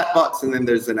 there are chat bots and then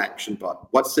there's an action bot.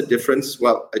 What's the difference?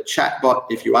 Well, a chat bot,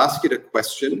 if you ask it a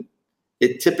question,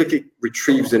 it typically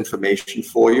retrieves information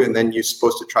for you, and then you're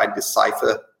supposed to try and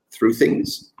decipher through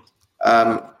things.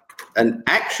 An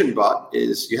action bot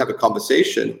is you have a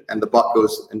conversation and the bot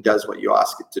goes and does what you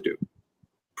ask it to do.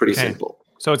 Pretty simple.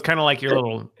 So it's kind of like your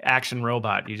little action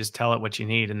robot. You just tell it what you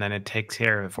need and then it takes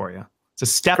care of it for you. It's a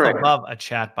step above a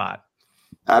chat bot.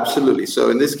 Absolutely. So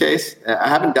in this case, I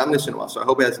haven't done this in a while, so I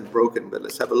hope it hasn't broken, but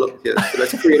let's have a look here. So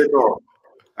let's create a goal.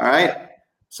 All right.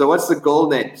 So what's the goal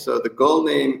name? So the goal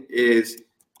name is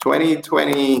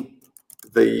 2020,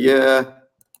 the year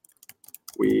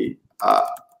we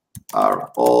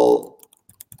are all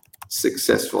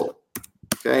successful.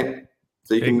 Okay.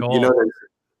 So you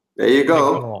there you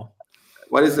go.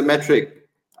 What is the metric?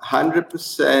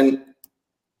 100%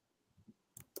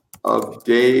 of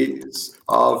days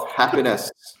of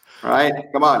happiness, right?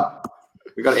 Come on.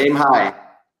 We got to aim high,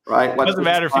 right? Doesn't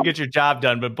matter if you get your job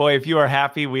done, but boy, if you are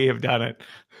happy, we have done it.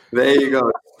 There you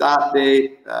go. Start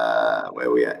date. Where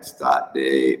are we at? Start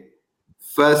date.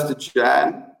 1st of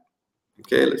Jan.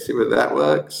 Okay, let's see whether that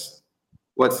works.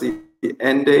 What's the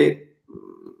end date?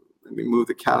 Let me move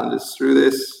the calendars through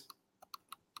this.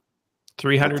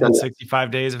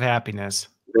 365 days of happiness.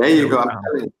 There you go.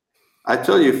 I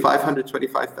told you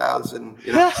 525,000.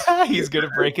 He's going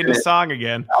to break into song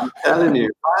again. I'm telling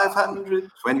you,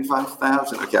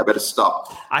 525,000. Okay, I better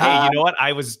stop. Hey, you know what?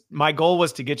 My goal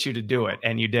was to get you to do it,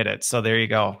 and you did it. So there you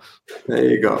go. There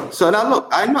you go. So now look,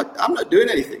 I'm not doing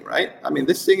anything, right? I mean,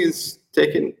 this thing is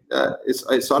taking.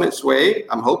 It's on its way.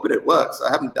 I'm hoping it works.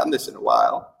 I haven't done this in a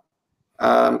while.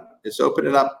 It's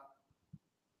opening up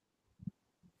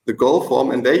the goal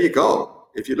form, and there you go.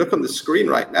 If you look on the screen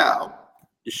right now,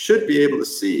 you should be able to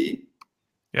see.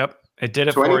 Yep, it did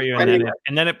it for you,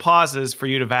 and then it pauses for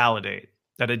you to validate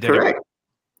that it did. Correct.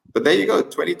 But there you go,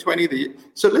 2020.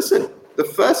 So listen, the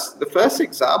first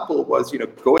example was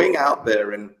going out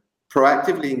there and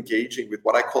proactively engaging with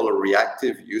what I call a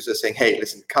reactive user, saying, "Hey,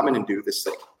 listen, come in and do this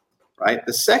thing." Right.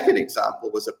 The second example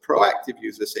was a proactive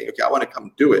user saying, "Okay, I want to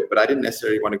come do it, but I didn't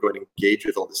necessarily want to go and engage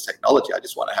with all this technology. I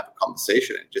just want to have a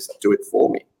conversation and just do it for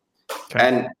me." Okay.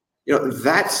 And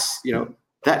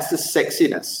that's the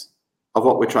sexiness of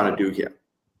what we're trying to do here,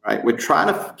 right? We're trying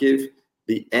to give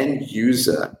the end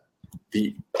user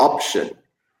the option,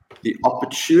 the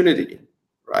opportunity,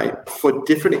 right, for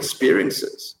different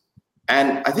experiences.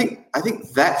 And I think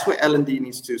that's where L&D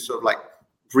needs to sort of like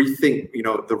rethink,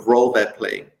 the role they're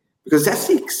playing, because that's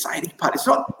the exciting part. It's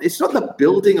not the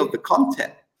building of the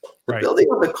content. The building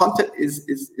of the content is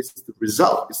the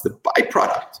result. It's the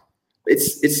byproduct.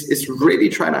 It's really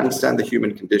trying to understand the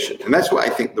human condition, and that's what I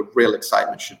think the real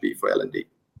excitement should be for L&D.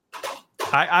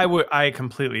 I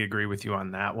completely agree with you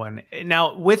on that one.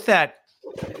 Now, with that,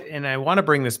 and I want to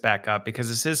bring this back up because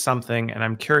this is something, and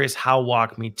I'm curious how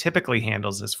WalkMe typically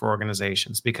handles this for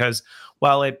organizations. Because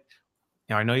while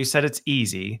I know you said it's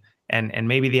easy, and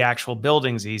maybe the actual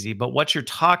building's easy, but what you're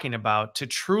talking about, to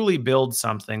truly build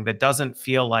something that doesn't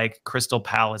feel like Crystal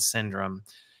Palace syndrome,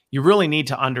 you really need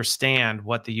to understand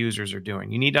what the users are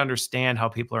doing. You need to understand how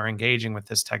people are engaging with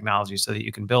this technology so that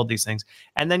you can build these things.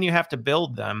 And then you have to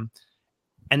build them,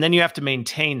 and then you have to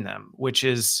maintain them, which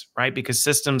is right, because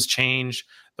systems change,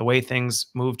 the way things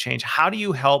move change. How do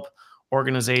you help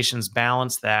organizations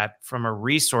balance that from a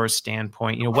resource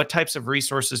standpoint? You know, what types of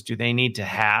resources do they need to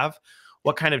have?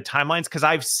 What kind of timelines? Because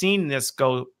I've seen this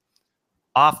go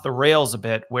off the rails a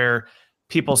bit, where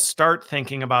people start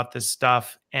thinking about this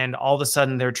stuff and all of a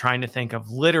sudden they're trying to think of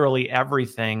literally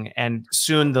everything, and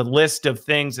soon the list of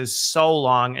things is so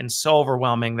long and so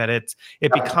overwhelming that it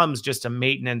becomes just a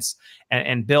maintenance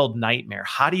and build nightmare.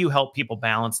 How do you help people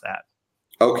balance that?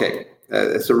 Okay,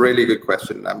 it's a really good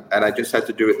question, and I just had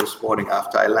to do it this morning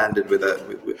after I landed with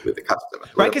a customer.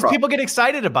 Right, because people get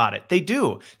excited about it. They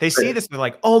do. They see this and they're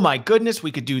like, "Oh my goodness,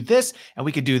 we could do this, and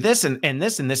we could do this, and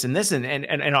this, and this, and this,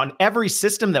 and on every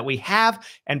system that we have."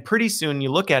 And pretty soon,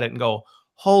 you look at it and go,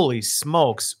 "Holy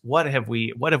smokes, what have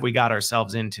we got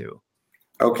ourselves into?"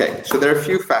 Okay, so there are a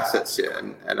few facets here,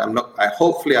 and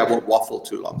hopefully I won't waffle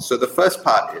too long. So the first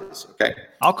part is, okay.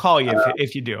 I'll call you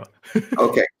if you do.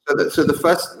 Okay, so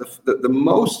the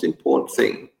most important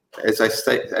thing, as I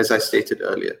stated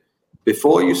earlier,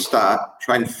 before you start,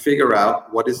 try and figure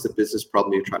out what is the business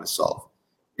problem you're trying to solve.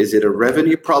 Is it a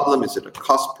revenue problem? Is it a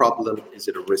cost problem? Is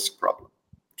it a risk problem?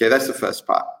 Okay, that's the first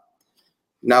part.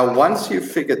 Now, once you've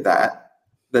figured that,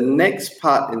 the next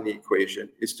part in the equation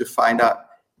is to find out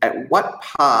at what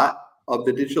part of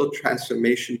the digital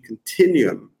transformation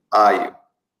continuum are you?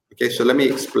 Okay, so let me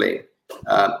explain.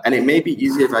 And it may be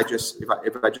easier if I just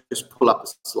pull up a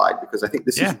slide, because I think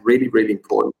this is really, really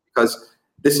important, because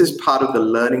this is part of the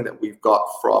learning that we've got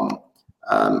from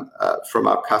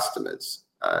our customers.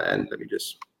 And let me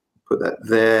just put that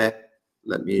there.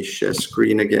 Let me share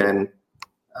screen again.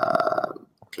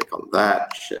 Click on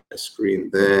that. Share screen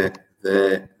there.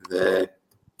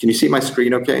 Can you see my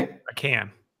screen? Okay. I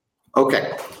can.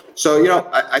 Okay. So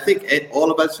I think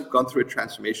all of us who've gone through a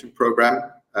transformation program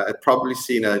have probably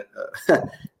seen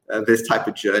this type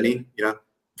of journey.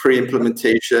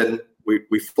 Pre-implementation,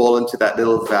 we fall into that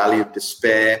little valley of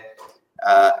despair,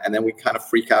 and then we kind of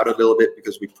freak out a little bit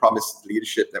because we promised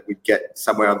leadership that we'd get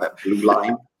somewhere on that blue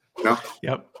line.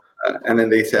 Yep. And then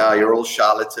they say, "Oh, you're all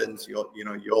charlatans. You're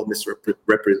all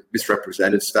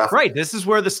misrepresented stuff." Right. This is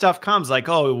where the stuff comes. Like,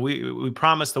 "Oh, we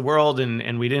promised the world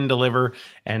and we didn't deliver,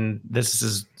 and this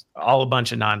is all a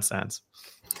bunch of nonsense."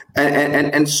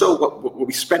 And so what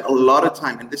we spent a lot of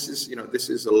time, and this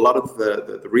is a lot of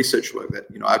the research work that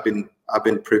I've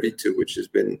been privy to, which has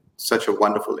been such a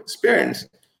wonderful experience.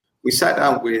 We sat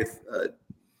down with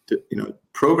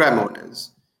program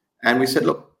owners, and we said,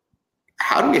 "Look,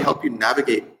 how do we help you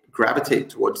gravitate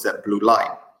towards that blue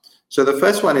line?" So the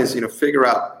first one is figure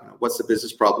out what's the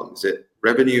business problem. Is it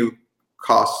revenue,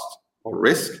 cost, or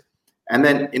risk? And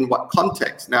then in what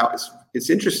context? Now it's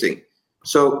interesting.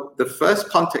 So the first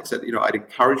context that I'd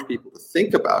encourage people to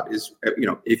think about is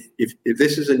if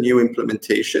this is a new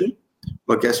implementation,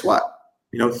 well, guess what?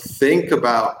 Think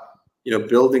about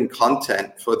building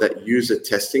content for that user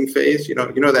testing phase.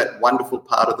 That wonderful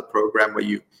part of the program where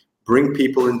you bring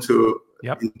people into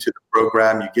the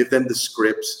program, you give them the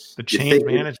scripts, the change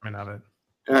management of it.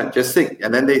 Just think,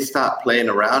 and then they start playing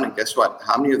around, and guess what?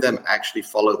 How many of them actually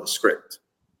follow the script?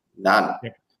 None.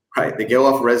 Yeah. Right? They go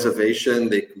off reservation.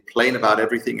 They complain about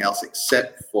everything else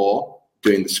except for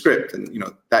doing the script, and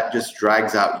that just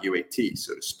drags out UAT,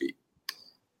 so to speak.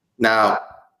 Now,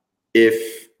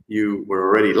 if you were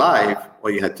already live,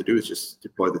 all you had to do is just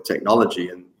deploy the technology,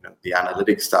 and the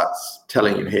analytics starts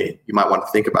telling you, "Hey, you might want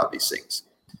to think about these things."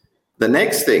 The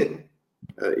next thing,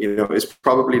 is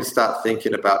probably to start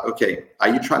thinking about, okay, are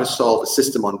you trying to solve a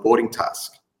system onboarding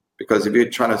task? Because if you're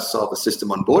trying to solve a system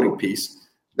onboarding piece,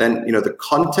 then the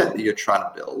content that you're trying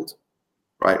to build,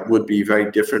 right, would be very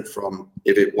different from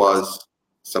if it was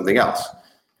something else.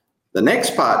 The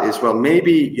next part is, well,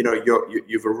 maybe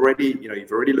you've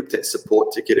already looked at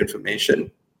support ticket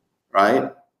information,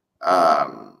 right?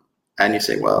 And you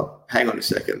say, well, hang on a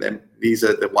second, then these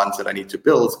are the ones that I need to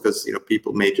build, because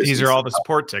people may just these are all the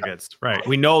support tickets, right?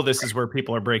 We know this is where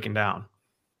people are breaking down.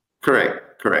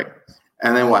 Correct.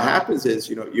 And then what happens is,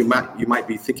 you might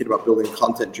be thinking about building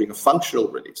content during a functional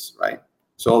release, right?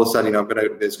 So all of a sudden,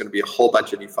 there's going to be a whole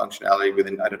bunch of new functionality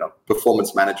within, I don't know,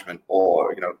 performance management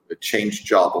or a change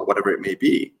job or whatever it may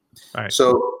be. Right.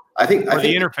 So I think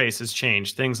the interface has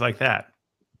changed, things like that.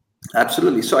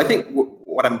 Absolutely. So I think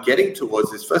what I'm getting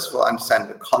towards is, first of all, understand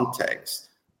the context.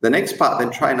 The next part,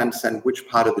 then try and understand which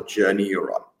part of the journey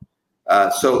you're on.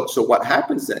 So what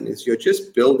happens then is you're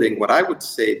just building what I would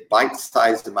say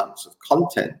bite-sized amounts of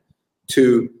content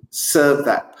to serve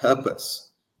that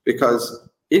purpose. Because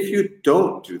if you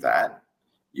don't do that,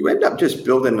 you end up just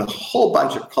building a whole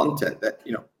bunch of content that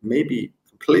may be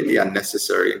completely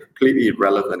unnecessary and completely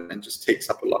irrelevant and just takes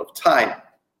up a lot of time.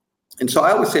 And so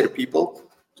I always say to people,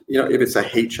 if it's a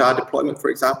HR deployment, for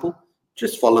example,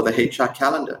 just follow the HR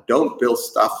calendar. Don't build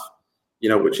stuff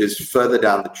which is further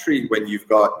down the tree when you've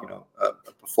got,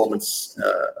 a performance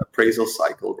appraisal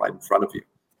cycle right in front of you.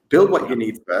 Build what you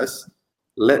need first.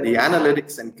 Let the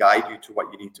analytics then guide you to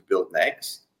what you need to build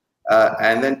next,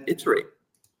 and then iterate.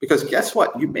 Because guess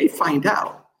what? You may find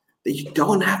out that you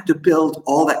don't have to build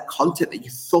all that content that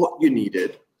you thought you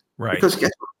needed. Right. Because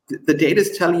guess what? The data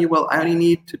is telling you, well, I only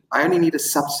need a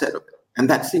subset of it. And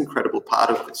that's the incredible part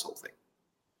of this whole thing.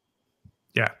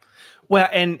 Yeah. Well,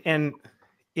 and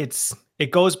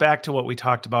it goes back to what we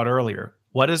talked about earlier.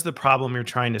 What is the problem you're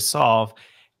trying to solve?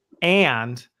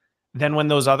 And then when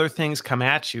those other things come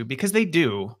at you, because they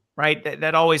do, right?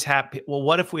 That always happens. Well,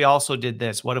 what if we also did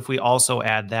this? What if we also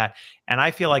add that? And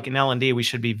I feel like in L&D, we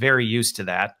should be very used to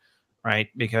that, right?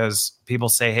 Because people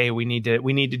say, hey, we need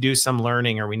to do some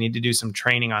learning, or we need to do some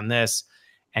training on this.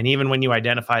 And even when you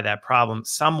identify that problem,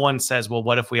 someone says, well,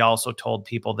 what if we also told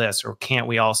people this, or can't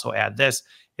we also add this?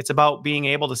 It's about being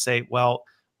able to say, well,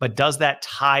 but does that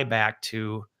tie back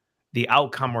to the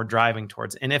outcome we're driving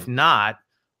towards? And if not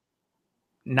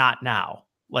now.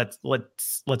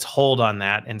 Let's hold on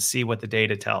that and see what the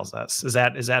data tells us. Is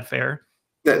that fair?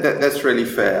 That's really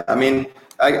fair. I mean,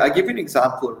 I give you an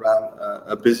example around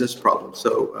a business problem.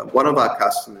 So one of our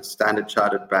customers, Standard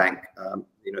Chartered Bank,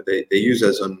 they use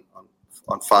us on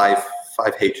five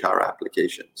HR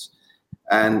applications,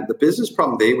 and the business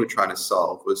problem they were trying to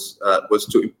solve was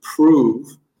to improve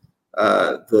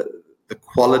the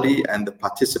quality and the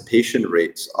participation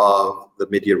rates of the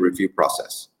mid-year review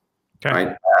process. Okay.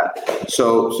 Right.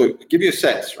 So to give you a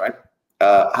sense, right?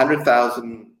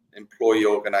 100,000 employee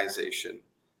organization,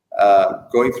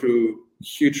 going through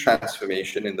huge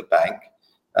transformation in the bank,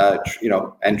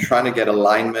 and trying to get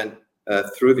alignment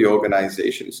through the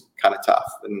organization is kind of tough.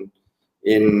 And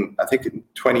I think in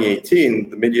 2018,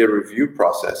 the mid-year review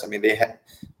process, I mean, they had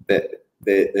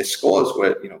the scores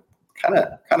were, kind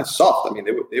of soft. I mean,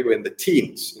 they were in the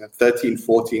teens, 13,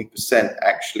 14%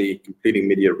 actually completing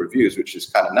mid-year reviews, which is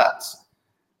kind of nuts.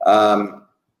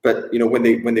 But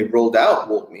when they rolled out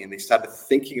WalkMe and they started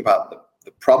thinking about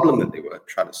the problem that they were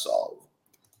trying to solve,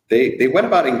 they went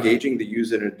about engaging the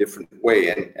user in a different way,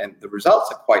 and the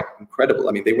results are quite incredible.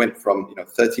 I mean, they went from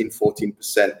 13,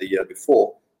 14% the year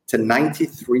before to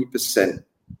 93%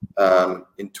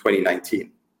 in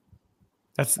 2019.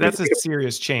 That's a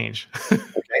serious change. Okay.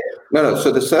 No.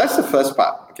 So that's the first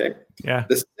part. Okay. Yeah.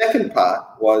 The second part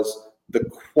was the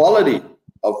quality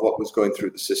of what was going through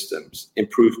the systems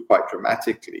improved quite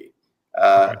dramatically.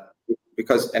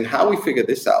 And how we figured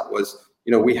this out was,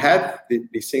 we had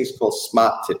these things called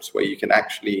smart tips, where you can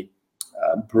actually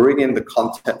bring in the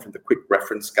content from the quick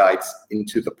reference guides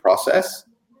into the process.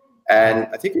 And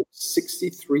I think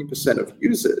 63% of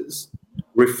users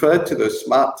referred to those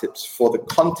smart tips for the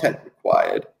content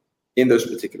required in those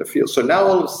particular fields. So now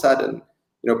all of a sudden,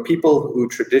 people who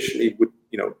traditionally would,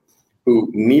 who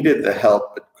needed the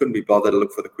help but couldn't be bothered to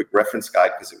look for the quick reference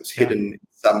guide because it was hidden in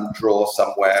some drawer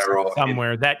somewhere,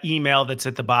 or that email that's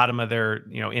at the bottom of their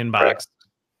inbox. Right.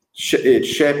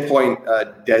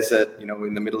 SharePoint desert,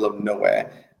 in the middle of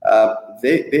nowhere.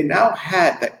 They now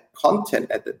had that content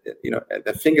at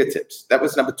their fingertips. That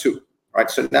was number two, right?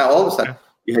 So now all of a sudden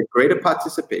you had greater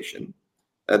participation.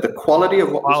 The quality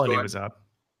of what was up.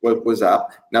 Was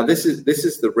up. Now this is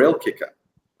the real kicker,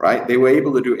 right? They were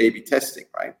able to do A/B testing,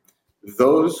 right?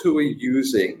 Those who were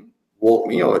using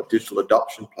WalkMe or a digital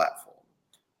adoption platform,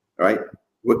 right,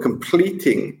 were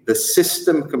completing the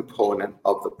system component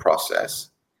of the process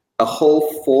a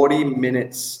whole 40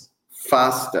 minutes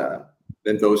faster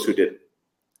than those who didn't.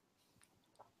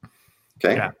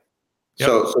 Okay. Yeah. Yep.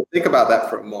 So think about that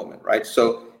for a moment, right?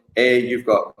 So you've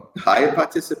got higher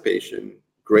participation,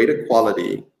 greater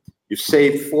quality. You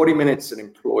save 40 minutes an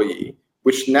employee,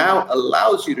 which now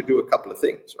allows you to do a couple of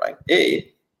things, right?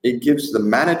 It gives the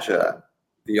manager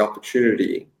the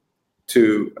opportunity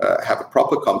to have a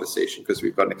proper conversation because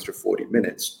we've got an extra 40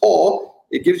 minutes, or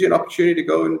it gives you an opportunity to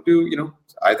go and do,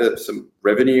 either some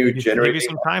revenue generating. Give you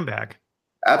some time back.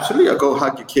 Absolutely, or go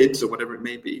hug your kids or whatever it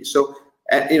may be. So,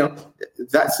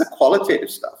 that's the qualitative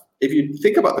stuff. If you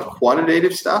think about the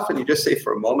quantitative stuff and you just say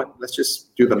for a moment, let's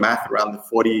just do the math around the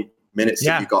 40 minutes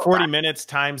that you got 40 minutes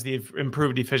times the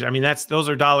improved efficiency. I mean, those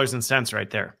are dollars and cents right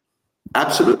there.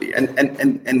 Absolutely.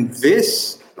 And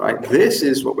this right? This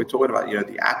is what we're talking about,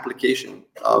 the application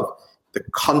of the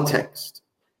context.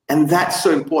 And that's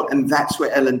so important. And that's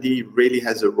where L&D really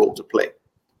has a role to play,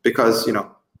 because,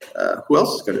 who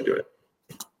else is going to do it?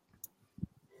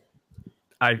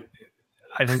 I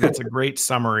think that's a great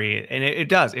summary. And it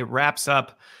does. It wraps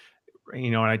up,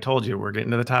 and I told you we're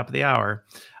getting to the top of the hour.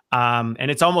 And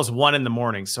it's almost 1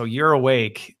 a.m. So you're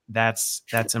awake. That's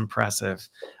impressive.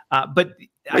 But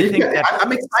I think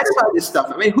I'm excited about this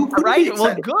stuff. I mean, who right?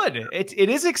 Well, good. It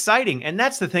is exciting, and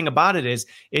that's the thing about it is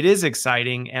it is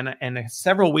exciting. And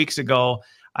several weeks ago,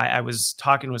 I was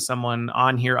talking with someone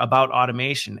on here about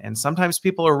automation, and sometimes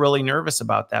people are really nervous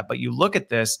about that. But you look at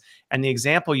this, and the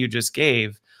example you just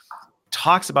gave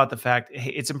talks about the fact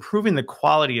it's improving the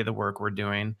quality of the work we're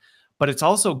doing, but it's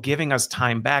also giving us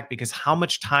time back, because how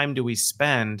much time do we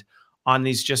spend on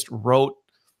these just rote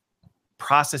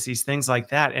processes, things like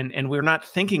that? And we're not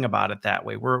thinking about it that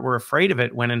way. We're afraid of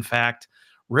it, when in fact,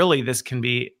 really this can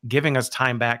be giving us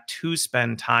time back to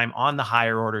spend time on the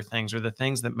higher order things, or the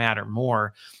things that matter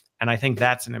more. And I think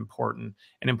that's an important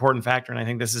factor. And I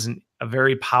think this is a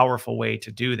very powerful way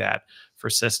to do that for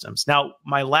systems. Now,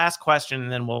 my last question,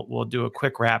 and then we'll do a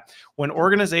quick wrap. When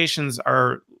organizations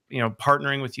are,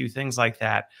 partnering with you, things like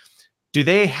that, do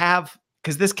they have,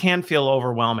 because this can feel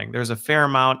overwhelming. There's a fair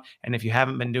amount. And if you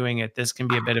haven't been doing it, this can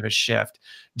be a bit of a shift.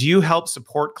 Do you help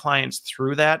support clients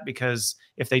through that? Because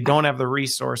if they don't have the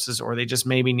resources, or they just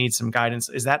maybe need some guidance,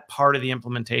 is that part of the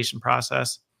implementation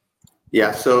process?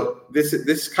 Yeah. So this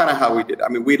is kind of how we did. I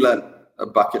mean, we learned a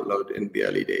bucket load in the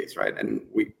early days, right? And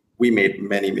we made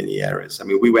many, many errors. I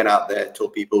mean, we went out there,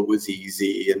 told people it was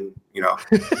easy, and, and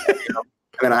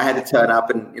then I had to turn up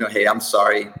and, hey, I'm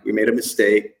sorry, we made a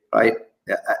mistake, right?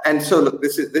 And so look,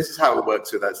 this is how it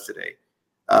works with us today.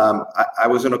 I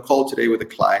was on a call today with a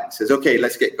client. He says, okay,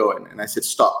 let's get going. And I said,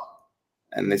 stop.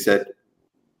 And they said,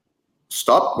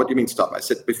 stop? What do you mean stop? I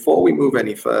said, before we move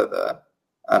any further,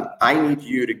 I need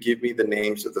you to give me the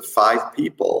names of the 5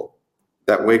 people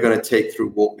that we're going to take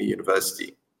through WalkMe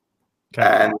University.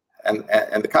 Okay. And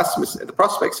the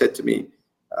prospect said to me,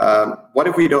 what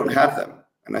if we don't have them?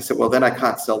 And I said, well, then I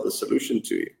can't sell the solution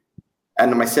to you.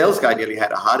 And my sales guy nearly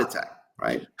had a heart attack,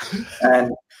 right?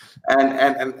 and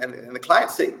the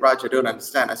client saying, Raj, I don't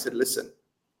understand. I said, listen,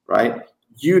 right?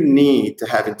 You need to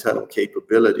have internal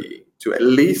capability to at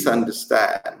least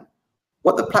understand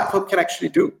what the platform can actually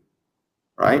do,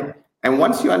 right? And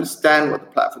once you understand what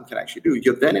the platform can actually do,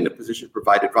 you're then in a position to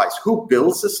provide advice. Who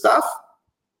builds the stuff?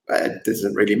 It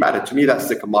doesn't really matter. To me, that's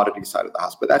the commodity side of the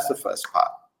house, but that's the first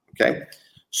part, okay?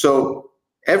 So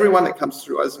everyone that comes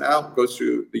through us now goes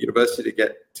through the university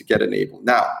to get enabled.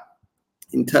 Now,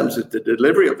 in terms of the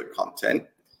delivery of the content,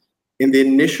 in the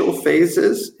initial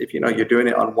phases, if you're doing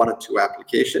it on 1 or 2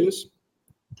 applications,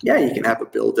 yeah, you can have a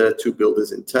builder, 2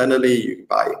 builders internally. You can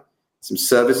buy some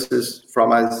services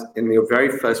from us in the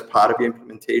very first part of the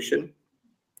implementation.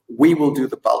 We will do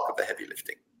the bulk of the heavy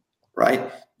lifting,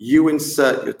 right? You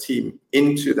insert your team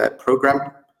into that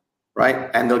program, right?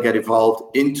 And they'll get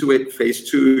evolved into it. Phase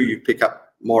 2, you pick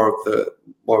up more of the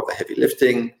heavy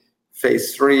lifting.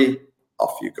 Phase 3,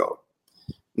 off you go.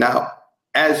 Now,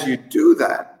 as you do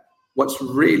that, what's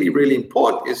really, really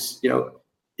important is,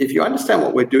 if you understand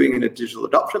what we're doing in a digital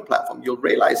adoption platform, you'll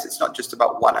realize it's not just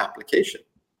about one application.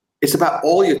 It's about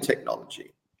all your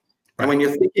technology. And when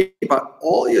you're thinking about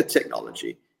all your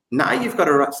technology, now you've got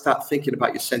to start thinking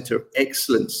about your center of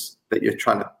excellence that you're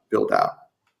trying to build out.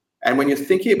 And when you're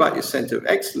thinking about your center of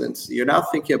excellence, you're now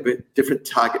thinking about different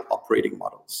target operating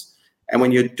models. And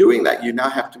when you're doing that, you now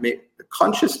have to make a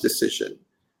conscious decision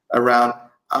around,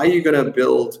 are you going to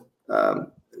build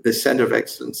the center of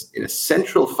excellence in a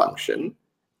central function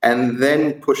and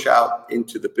then push out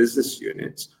into the business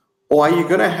units? Or are you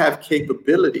going to have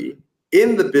capability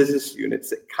in the business units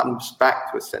that comes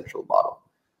back to a central model?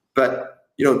 But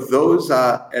those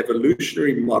are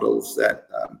evolutionary models that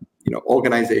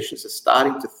organizations are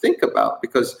starting to think about,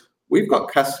 because we've got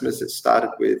customers that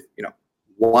started with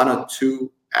 1 or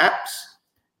 2 apps,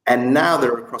 and now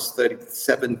they're across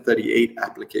 37, 38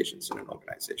 applications in an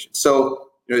organization. So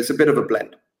it's a bit of a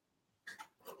blend.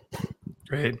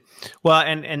 Great. Well,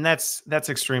 and that's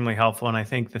extremely helpful. And I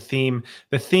think the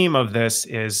theme of this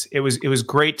is it was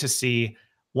great to see,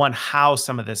 one, how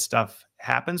some of this stuff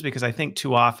happens, because I think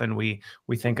too often we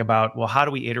think about, well, how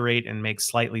do we iterate and make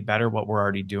slightly better what we're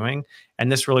already doing? And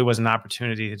this really was an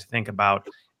opportunity to think about,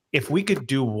 if we could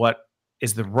do what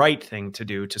is the right thing to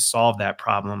do to solve that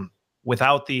problem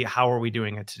without the how are we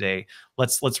doing it today,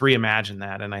 let's reimagine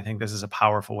that. And I think this is a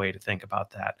powerful way to think about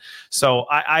that. So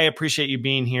I appreciate you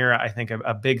being here. I think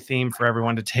a big theme for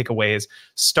everyone to take away is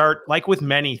start, like with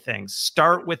many things,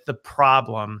 start with the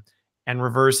problem and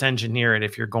reverse engineer it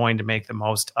if you're going to make the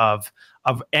most of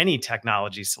any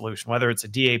technology solution, whether it's a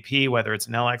DAP, whether it's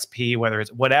an LXP, whether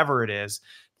it's whatever it is.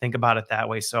 Think about it that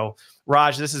way. So,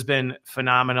 Raj, this has been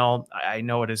phenomenal. I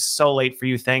know it is so late for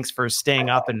you. Thanks for staying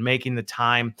up and making the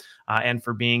time and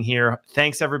for being here.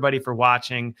 Thanks, everybody, for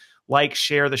watching. Like,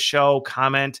 share the show,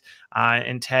 comment,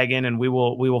 and tag in, and we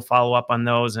will follow up on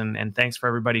those. And thanks for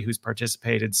everybody who's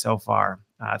participated so far.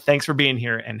 Thanks for being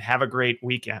here, and have a great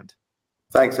weekend.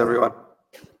 Thanks, everyone.